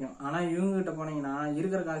தீர்வு கிடைக்கும், ஆனா இவங்க கிட்ட போனீங்கன்னா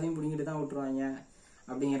இருக்கிற காசையும் பிடிங்கிட்டு தான் விட்டுருவாங்க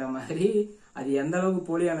அப்படிங்கிற மாதிரி. அது எந்த அளவுக்கு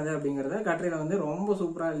போலியானது அப்படிங்கறத கட்டுரையில வந்து ரொம்ப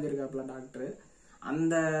சூப்பரா எழுதியிருக்காப்புல டாக்டர்.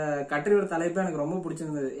 அந்த கட்டுரையோட தலைப்பு எனக்கு ரொம்ப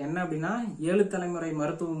பிடிச்சிருந்தது. என்ன அப்படின்னா 7 தலைமுறை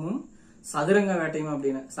மருத்துவமும் சதுரங்க வேட்டையும்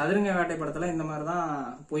அப்படின்னு. சதுரங்க வேட்டை படத்துல இந்த மாதிரிதான்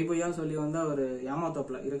பொய்யா சொல்லி வந்து அவர்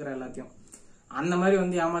ஏமாத்தோப்புல இருக்கிற எல்லாத்தையும் அந்த மாதிரி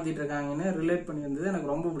வந்து ஏமாத்திட்டு இருக்காங்கன்னு ரிலேட் பண்ணி இருந்தது.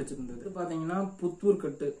 எனக்கு ரொம்ப பிடிச்சிருந்தது. பாத்தீங்கன்னா புத்தூர்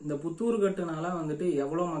கட்டு. இந்த புத்தூர் கட்டுனால வந்துட்டு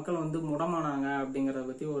எவ்வளவு மக்கள் வந்து முடமானாங்க அப்படிங்கறத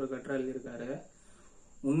பத்தி ஒரு கட்டுரை எழுதியிருக்காரு.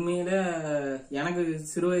 உண்மையில எனக்கு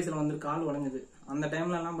சிறு வயசுல வந்து கால் உடைஞ்சது. அந்த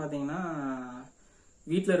டைம்ல எல்லாம் பாத்தீங்கன்னா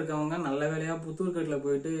வீட்டில் இருக்கவங்க நல்ல வேலையா புத்தூர்கட்டில்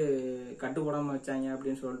போயிட்டு கட்டு போடாமல் வச்சாங்க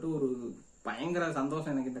அப்படின்னு சொல்லிட்டு ஒரு பயங்கர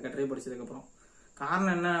சந்தோஷம் எனக்கு இந்த கட்டுரையை படிச்சதுக்கப்புறம்.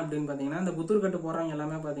 காரணம் என்ன அப்படின்னு பார்த்தீங்கன்னா, இந்த புத்தூர்கட்டு போடுறவங்க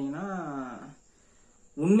எல்லாமே பார்த்தீங்கன்னா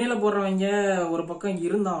உண்மையில போடுறவங்க ஒரு பக்கம்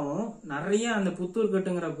இருந்தாலும் நிறைய அந்த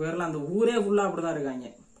புத்தூர்கட்டுங்கிற பேர்ல அந்த ஊரே ஃபுல்லா அப்படிதான் இருக்காங்க.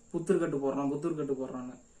 புத்தூர்கட்டு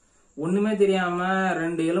போடுறோம்னு ஒண்ணுமே தெரியாம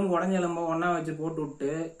 2 எலும்பு உடஞ்ச எலும்ப ஒன்னா வச்சு போட்டு விட்டு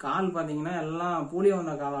கால் பாத்தீங்கன்னா எல்லாம் பூலியோ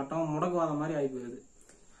வந்த காலாட்டம் முடக்குவாத மாதிரி ஆகி போகுது.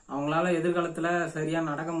 அவங்களால எதிர்காலத்துல சரியா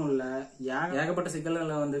நடக்க முடியல, ஏகப்பட்ட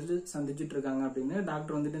சிக்கல்களை வந்துட்டு சந்திச்சுட்டு இருக்காங்க அப்படின்னு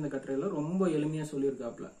டாக்டர் வந்துட்டு இந்த கட்டுரையில ரொம்ப எளிமையா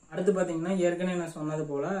சொல்லியிருக்காப்ல. அடுத்து பாத்தீங்கன்னா, ஏற்கனவே நான் சொன்னது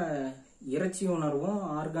போல இறைச்சி உணர்வும்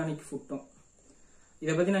ஆர்கானிக் ஃபுட்டும்,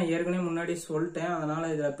 இதை பத்தி நான் ஏற்கனவே முன்னாடி சொல்லிட்டேன். அதனால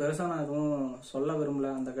இதுல பெருசா நான் எதுவும் சொல்ல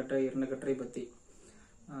விரும்பல. அந்த கட்டுரை 2 கட்டுரை பத்தி.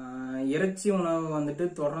 இறைச்சி உணவு வந்துட்டு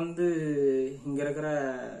தொடர்ந்து இங்க இருக்கிற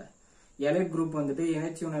எலைட் குரூப் வந்துட்டு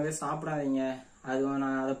இறைச்சி உணவே சாப்பிடாதீங்க, அது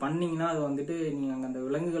அதை பண்ணீங்கன்னா அது வந்துட்டு நீங்க அங்க அந்த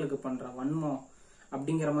விலங்குகளுக்கு பண்ற வன்மம்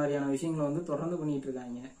அப்படிங்கிற மாதிரியான விஷயங்களை வந்து தொடர்ந்து பண்ணிட்டு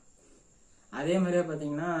இருக்காங்க. அதே மாதிரியே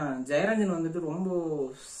பாத்தீங்கன்னா, ஜெயரஞ்சன் வந்துட்டு ரொம்ப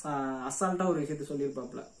அசால்ட்டா ஒரு விஷயத்த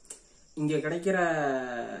சொல்லியிருப்பாப்ல. இங்க கிடைக்கிற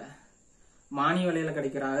மானிய விலையில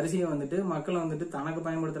கிடைக்கிற அரிசியை வந்துட்டு மக்கள் வந்துட்டு தனக்கு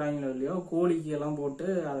பயன்படுத்துறாங்களோ இல்லையோ கோழிக்கு எல்லாம் போட்டு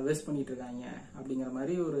அதை வேஸ்ட் பண்ணிட்டு இருக்காங்க அப்படிங்கிற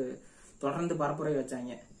மாதிரி ஒரு தொடர்ந்து பரப்புரை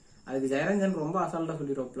வச்சாங்க. அதுக்கு ஜெயரஞ்சன் ரொம்ப அசால்ட்டா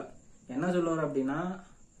சொல்லிடுவாப்ல. என்ன சொல்லுவார் அப்படின்னா,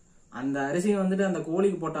 அந்த அரிசியை வந்துட்டு அந்த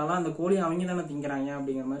கோழிக்கு போட்டாலும் அந்த கோழி அவங்க தானே திங்கிறாங்க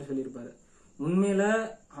அப்படிங்கிற மாதிரி சொல்லியிருப்பாரு. உண்மையில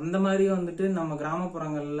அந்த மாதிரி வந்துட்டு நம்ம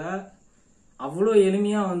கிராமப்புறங்கள்ல அவ்வளோ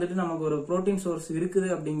எளிமையா வந்துட்டு நமக்கு ஒரு புரோட்டீன் சோர்ஸ் இருக்குது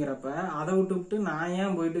அப்படிங்கிறப்ப அதை விட்டு நான்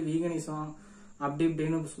ஏன் போயிட்டு வீகனிசம் அப்படி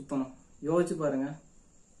இப்படின்னு சுத்தணும்? யோசிச்சு பாருங்க.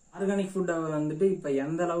 ஆர்கானிக் ஃபுட் வந்துட்டு இப்ப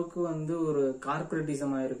எந்த அளவுக்கு வந்து ஒரு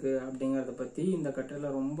கார்பரேட்டிசம் ஆயிருக்கு அப்படிங்கறத பத்தி இந்த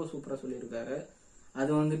கட்டுரையில ரொம்ப சூப்பரா சொல்லியிருக்காரு.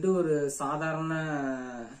 அது வந்துட்டு ஒரு சாதாரண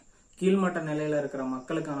கீழ்மட்ட நிலையில இருக்கிற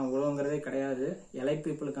மக்களுக்கான உணவுங்கிறதே கிடையாது, எலைட்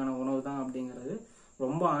பீப்புளுக்கான உணவு தான் அப்படிங்கிறது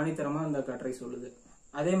ரொம்ப ஆணித்தரமா இந்த கட்டுரை சொல்லுது.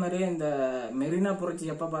 அதே மாதிரியே இந்த மெரினா புரட்சி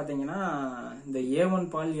எப்ப பாத்தீங்கன்னா, இந்த A1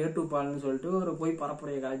 பால் A2 பால்னு சொல்லிட்டு ஒரு போய்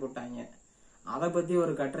பரப்புரையை கிளப்பி விட்டாங்க. அதை பத்தி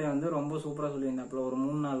ஒரு கட்டுரை வந்து ரொம்ப சூப்பரா சொல்லியிருந்தாப்புல. ஒரு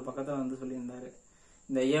 3-4 பக்கத்தை வந்து சொல்லியிருந்தாரு.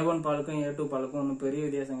 இந்த A1 பாலுக்கும் A2 பாலுக்கும் ஒன்றும் பெரிய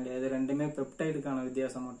வித்தியாசம் கிடையாது, ரெண்டுமே பெப்டைடுக்கான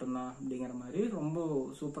வித்தியாசம் மட்டும்தான் அப்படிங்கிற மாதிரி ரொம்ப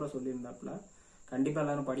சூப்பரா சொல்லியிருந்தாப்புல. கண்டிப்பா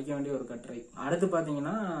எல்லாரும் படிக்க வேண்டிய ஒரு கட்டுரை. அடுத்து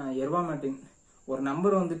பாத்தீங்கன்னா, எர்வாமெட்டின் ஒரு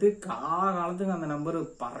நம்பர் வந்துட்டு காலத்துக்கு அந்த நம்பர்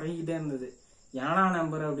பறகிட்டே இருந்தது. என்னடா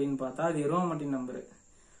நம்பர் அப்படின்னு பார்த்தா அது எர்வாமெட்டின் நம்பரு.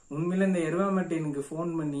 உண்மையில இந்த எர்வாமெட்டினுக்கு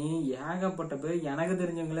போன் பண்ணி ஏகப்பட்ட பேர் எனக்கு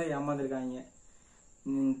தெரிஞ்சவங்களே ஏமாந்துருக்காங்க.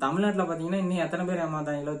 தமிழ்நாட்டில் பார்த்தீங்கன்னா இன்னும் எத்தனை பேர்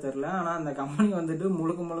ஏமாத்தாங்களோ தெரியல. ஆனால் அந்த கம்பெனி வந்துட்டு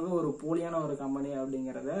முழுக்க ஒரு போலியான ஒரு கம்பெனி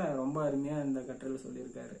அப்படிங்கிறத ரொம்ப அருமையாக இந்த கட்டுரையில்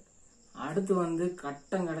சொல்லியிருக்காரு. அடுத்து வந்து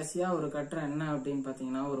கடைசியா ஒரு கட்டுரை என்ன அப்படின்னு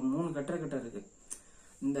பார்த்தீங்கன்னா, ஒரு 3 கட்டுரை இருக்கு.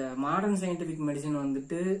 இந்த மாடர்ன் சயின்டிபிக் மெடிசன்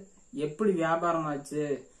வந்துட்டு எப்படி வியாபாரம் ஆச்சு,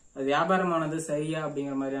 அது வியாபாரமானது சரியா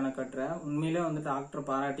அப்படிங்கிற மாதிரியான கட்டுரை. உண்மையிலே வந்துட்டு டாக்டர்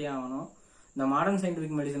பாராட்டியே ஆகணும். இந்த மாடர்ன்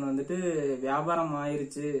சயின்டிபிக் மெடிசன் வந்துட்டு வியாபாரம்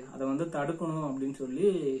ஆயிருச்சு, அதை வந்து தடுக்கணும் அப்படின்னு சொல்லி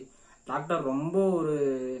டாக்டர் ரொம்ப ஒரு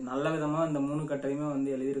நல்ல விதமா இந்த 3 கட்டுரையுமே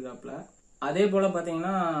வந்து எழுதியிருக்காப்ல. அதே போல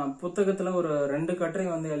பாத்தீங்கன்னா, புத்தகத்துல ஒரு 2 கட்டுரை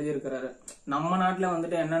வந்து எழுதியிருக்கிறாரு. நம்ம நாட்டுல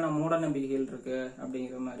வந்துட்டு என்னென்ன மூட நம்பிக்கைகள் இருக்கு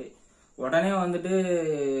அப்படிங்கிற மாதிரி. உடனே வந்துட்டு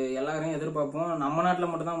எல்லாரையும் எதிர்பார்ப்போம், நம்ம நாட்டுல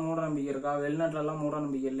மட்டும்தான் மூட நம்பிக்கை இருக்கா, வெளிநாட்டுல எல்லாம் மூட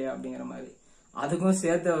நம்பிக்கை இல்லையா அப்படிங்கிற மாதிரி. அதுக்கும்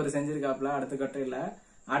சேர்த்து அவர் செஞ்சிருக்காப்ல அடுத்த கட்டுரையில.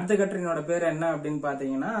 அடுத்த கட்டுரையினோட பேர் என்ன அப்படின்னு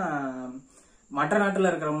பாத்தீங்கன்னா, மற்ற நாட்டுல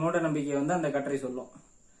இருக்கிற மூட நம்பிக்கை வந்து அந்த கட்டுரை சொல்லும்.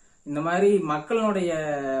 இந்த மாதிரி மக்களுடைய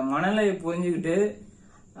மனநிலையை புரிஞ்சுக்கிட்டு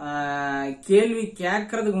கேள்வி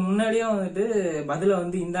கேட்கறதுக்கு முன்னாடியே வந்துட்டு பதில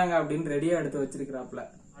வந்து இந்தாங்க அப்படின்னு ரெடியா எடுத்து வச்சிருக்கிறாப்ல.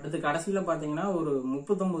 அடுத்து கடைசியில பாத்தீங்கன்னா ஒரு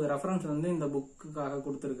 39 ரெஃபரன்ஸ் வந்து இந்த புக்குக்காக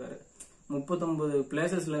கொடுத்திருக்காரு. 39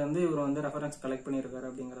 பிளேசஸ்ல இருந்து இவர் வந்து ரெஃபரன்ஸ் கலெக்ட் பண்ணியிருக்காரு.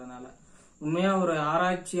 அப்படிங்கறதுனால உண்மையா ஒரு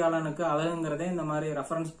ஆராய்ச்சியாளனுக்கு அழகுங்கிறதே இந்த மாதிரி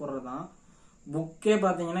ரெஃபரன்ஸ் போடுறதுதான். புக்கே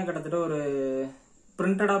பாத்தீங்கன்னா கிட்டத்தட்ட ஒரு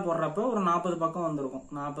பிரிண்டடா போடுறப்ப ஒரு 40 பக்கம் வந்திருக்கும்.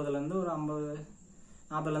 40ல இருந்து ஒரு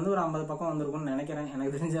 50 பக்கம் வந்திருக்கும்னு நினைக்கிறேன்.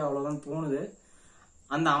 எனக்கு தெரிஞ்சு அவ்வளவுதான் தோணுது.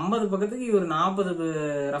 அந்த 50 பக்கத்துக்கு இவர் 40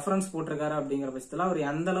 ரெஃபரன்ஸ் போட்டிருக்காரு. அப்படிங்கிற பட்சத்துல அவர்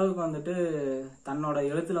எந்த அளவுக்கு வந்துட்டு தன்னோட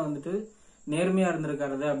எழுத்துல வந்துட்டு நேர்மையா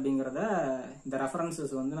இருந்திருக்காரு அப்படிங்கறத இந்த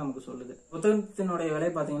ரெஃபரன்சஸ் வந்து நமக்கு சொல்லுது. புத்தகத்தினுடைய விலை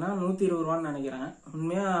பாத்தீங்கன்னா 120 ரூபான்னு நினைக்கிறேன்.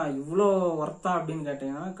 உண்மையா இவ்வளோ ஒர்த்தா அப்படின்னு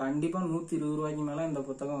கேட்டீங்கன்னா கண்டிப்பா 120 ரூபாய்க்கு மேல இந்த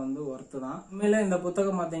புத்தகம் வந்து ஒர்த்து தான். உண்மையில இந்த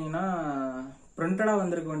புத்தகம் பாத்தீங்கன்னா பிரிண்டடா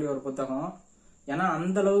வந்திருக்க வேண்டிய ஒரு புத்தகம். ஏன்னா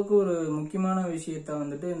அந்த அளவுக்கு ஒரு முக்கியமான விஷயத்த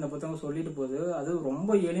வந்துட்டு இந்த புத்தகம் சொல்லிட்டு போகுது. அது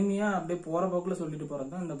ரொம்ப எளிமையா அப்படியே போற போக்குல சொல்லிட்டு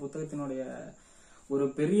போறதுதான் இந்த புத்தகத்தினுடைய ஒரு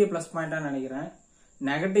பெரிய பிளஸ் பாயிண்டா நினைக்கிறேன்.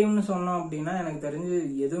 நெகட்டிவ்னு சொன்னோம் அப்படின்னா எனக்கு தெரிஞ்சு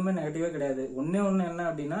எதுவுமே நெகட்டிவே கிடையாது. ஒன்னே என்ன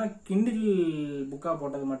அப்படின்னா, கிண்டில் புக்கா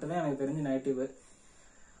போட்டது மட்டும்தான் எனக்கு தெரிஞ்சு நெகட்டிவ்.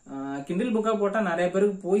 கிண்டில் புக்கா போட்டா நிறைய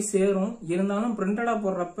பேருக்கு போய் சேரும், இருந்தாலும் பிரிண்டடா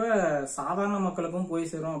போடுறப்ப சாதாரண மக்களுக்கும்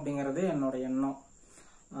போய் சேரும் அப்படிங்கறது என்னோட எண்ணம்.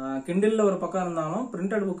 கிண்டில்ல ஒரு பக்கம் இருந்தாலும்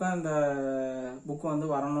பிரிண்டட் புக்கா இந்த புக் வந்து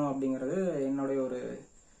வரணும் அப்படிங்கிறது என்னுடைய ஒரு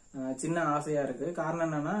சின்ன ஆசையா இருக்கு. காரணம்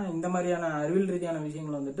என்னன்னா, இந்த மாதிரியான அறிவியல் ரீதியான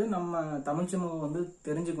விஷயங்கள் வந்துட்டு நம்ம தமிழ் சமூகம் வந்து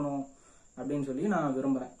தெரிஞ்சுக்கணும் அப்படின்னு சொல்லி நான்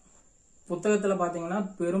விரும்புறேன். புத்தகத்துல பாத்தீங்கன்னா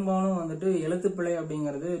பெரும்பாலும் வந்துட்டு எழுத்துப்பிழை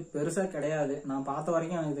அப்படிங்கிறது பெருசா கிடையாது. நான் பார்த்த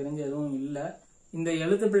வரைக்கும் எனக்கு தெரிஞ்ச எதுவும் இல்லை. இந்த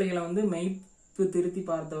எழுத்துப்பிழைகளை வந்து மெய்ப்பு திருத்தி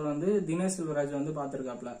பார்த்தவர் வந்து தினேஷ் செல்வராஜ் வந்து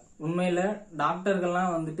பார்த்திருக்காப்ல. உண்மையில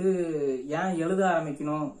டாக்டர்கள்லாம் வந்துட்டு ஏன் எழுத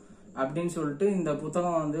ஆரம்பிக்கணும் அப்படின்னு சொல்லிட்டு இந்த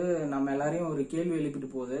புத்தகம் வந்து நம்ம எல்லாரையும் ஒரு கேள்வி எழுப்பிட்டு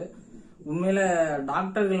போகுது. உண்மையில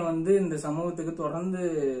டாக்டர்கள் வந்து இந்த சமூகத்துக்கு தொடர்ந்து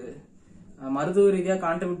மருத்துவ ரீதியா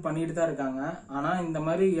கான்ட்ரிபியூட் பண்ணிட்டு தான் இருக்காங்க. ஆனா இந்த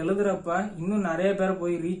மாதிரி எழுதுறப்ப இன்னும் நிறைய பேரை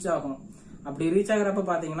போய் ரீச் ஆகும். அப்படி ரீச் ஆகுறப்ப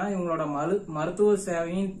பாத்தீங்கன்னா இவங்களோட மருத்துவ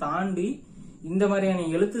சேவையும் தாண்டி இந்த மாதிரியான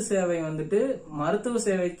எழுத்து சேவை வந்துட்டு மருத்துவ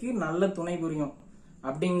சேவைக்கு நல்ல துணை புரியும்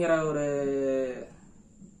அப்படிங்கிற ஒரு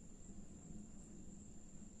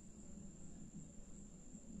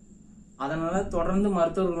அதனால தொடர்ந்து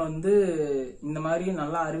மருத்துவர்கள் வந்து இந்த மாதிரி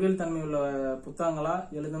நல்ல அறிவியல் தன்மை உள்ள புத்தகங்களா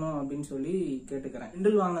எழுதணும் அப்படின்னு சொல்லி கேட்டுக்கிறேன்.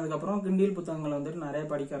 கிண்டில் வாங்கினதுக்கு அப்புறம் கிண்டில் புத்தகங்களை வந்துட்டு நிறைய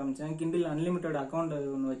படிக்க ஆரம்பிச்சேன். கிண்டில் அன்லிமிட்டெட் அக்கௌண்ட்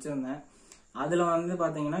ஒன்று வச்சிருந்தேன். அதுல வந்து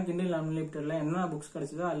பாத்தீங்கன்னா கிண்டில் அன்லிமிட்டெட்ல என்ன புக்ஸ்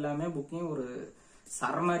கிடைச்சதோ எல்லாமே புக்கையும் ஒரு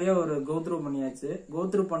சரமாரியா ஒரு கோத்ரூ பண்ணியாச்சு.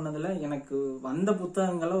 கோத்ரூ பண்ணதுல எனக்கு வந்த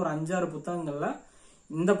புத்தகங்கள்ல ஒரு 5-6 புத்தகங்கள்ல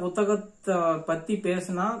இந்த புத்தகத்தை பத்தி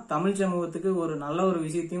பேசினா தமிழ் சமூகத்துக்கு ஒரு நல்ல ஒரு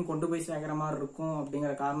விஷயத்தையும் கொண்டு போய் சேர்க்கிற மாதிரி இருக்கும்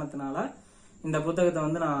அப்படிங்கிற காரணத்தினால இந்த புத்தகத்தை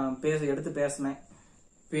வந்து நான் எடுத்து பேசினேன்.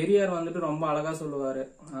 பெரியார் வந்துட்டு ரொம்ப அழகா சொல்லுவாரு,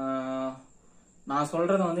 நான்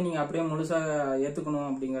சொல்றத வந்து நீங்க அப்படியே முழுசா ஏத்துக்கணும்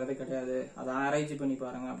அப்படிங்கறது கிடையாது, அதை ஆராய்ச்சி பண்ணி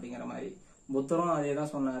பாருங்க அப்படிங்கிற மாதிரி. புத்தரும் அதே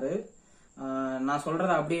தான் சொன்னாரு. நான்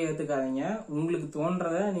சொல்றத அப்படியே ஏத்துக்காதீங்க, உங்களுக்கு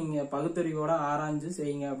தோன்றத நீங்க பகுத்தறிவோட ஆராய்ஞ்சு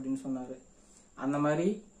செய்யுங்க அப்படின்னு சொன்னாரு. அந்த மாதிரி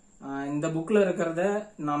இந்த புக்ல இருக்கிறத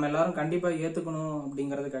நாம எல்லாரும் கண்டிப்பா ஏத்துக்கணும்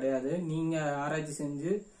அப்படிங்கறது கிடையாது. நீங்க ஆராய்ச்சி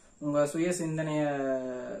செஞ்சு உங்க சுய சிந்தனைய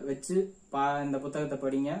வச்சு இந்த புத்தகத்தை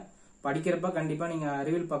படிங்க. படிக்கிறப்ப கண்டிப்பா நீங்க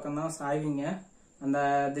அறிவியல் பக்கம் தான் சாய்வீங்க. அந்த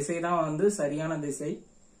திசை தான் வந்து சரியான திசை.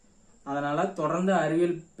 அதனால தொடர்ந்து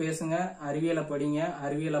அறிவியல் பேசுங்க, அறிவியலை படிங்க,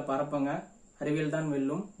 அறிவியலை பரப்புங்க. அறிவியல் தான்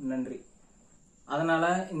வெல்லும். நன்றி. அதனால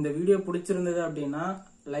இந்த வீடியோ பிடிச்சிருந்தது அப்படின்னா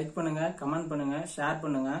லைக் பண்ணுங்க, கமெண்ட் பண்ணுங்க, ஷேர்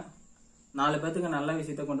பண்ணுங்க. 4 பேத்துக்கு நல்ல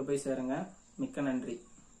விஷயத்தை கொண்டு போய் சேருங்க. மிக்க நன்றி.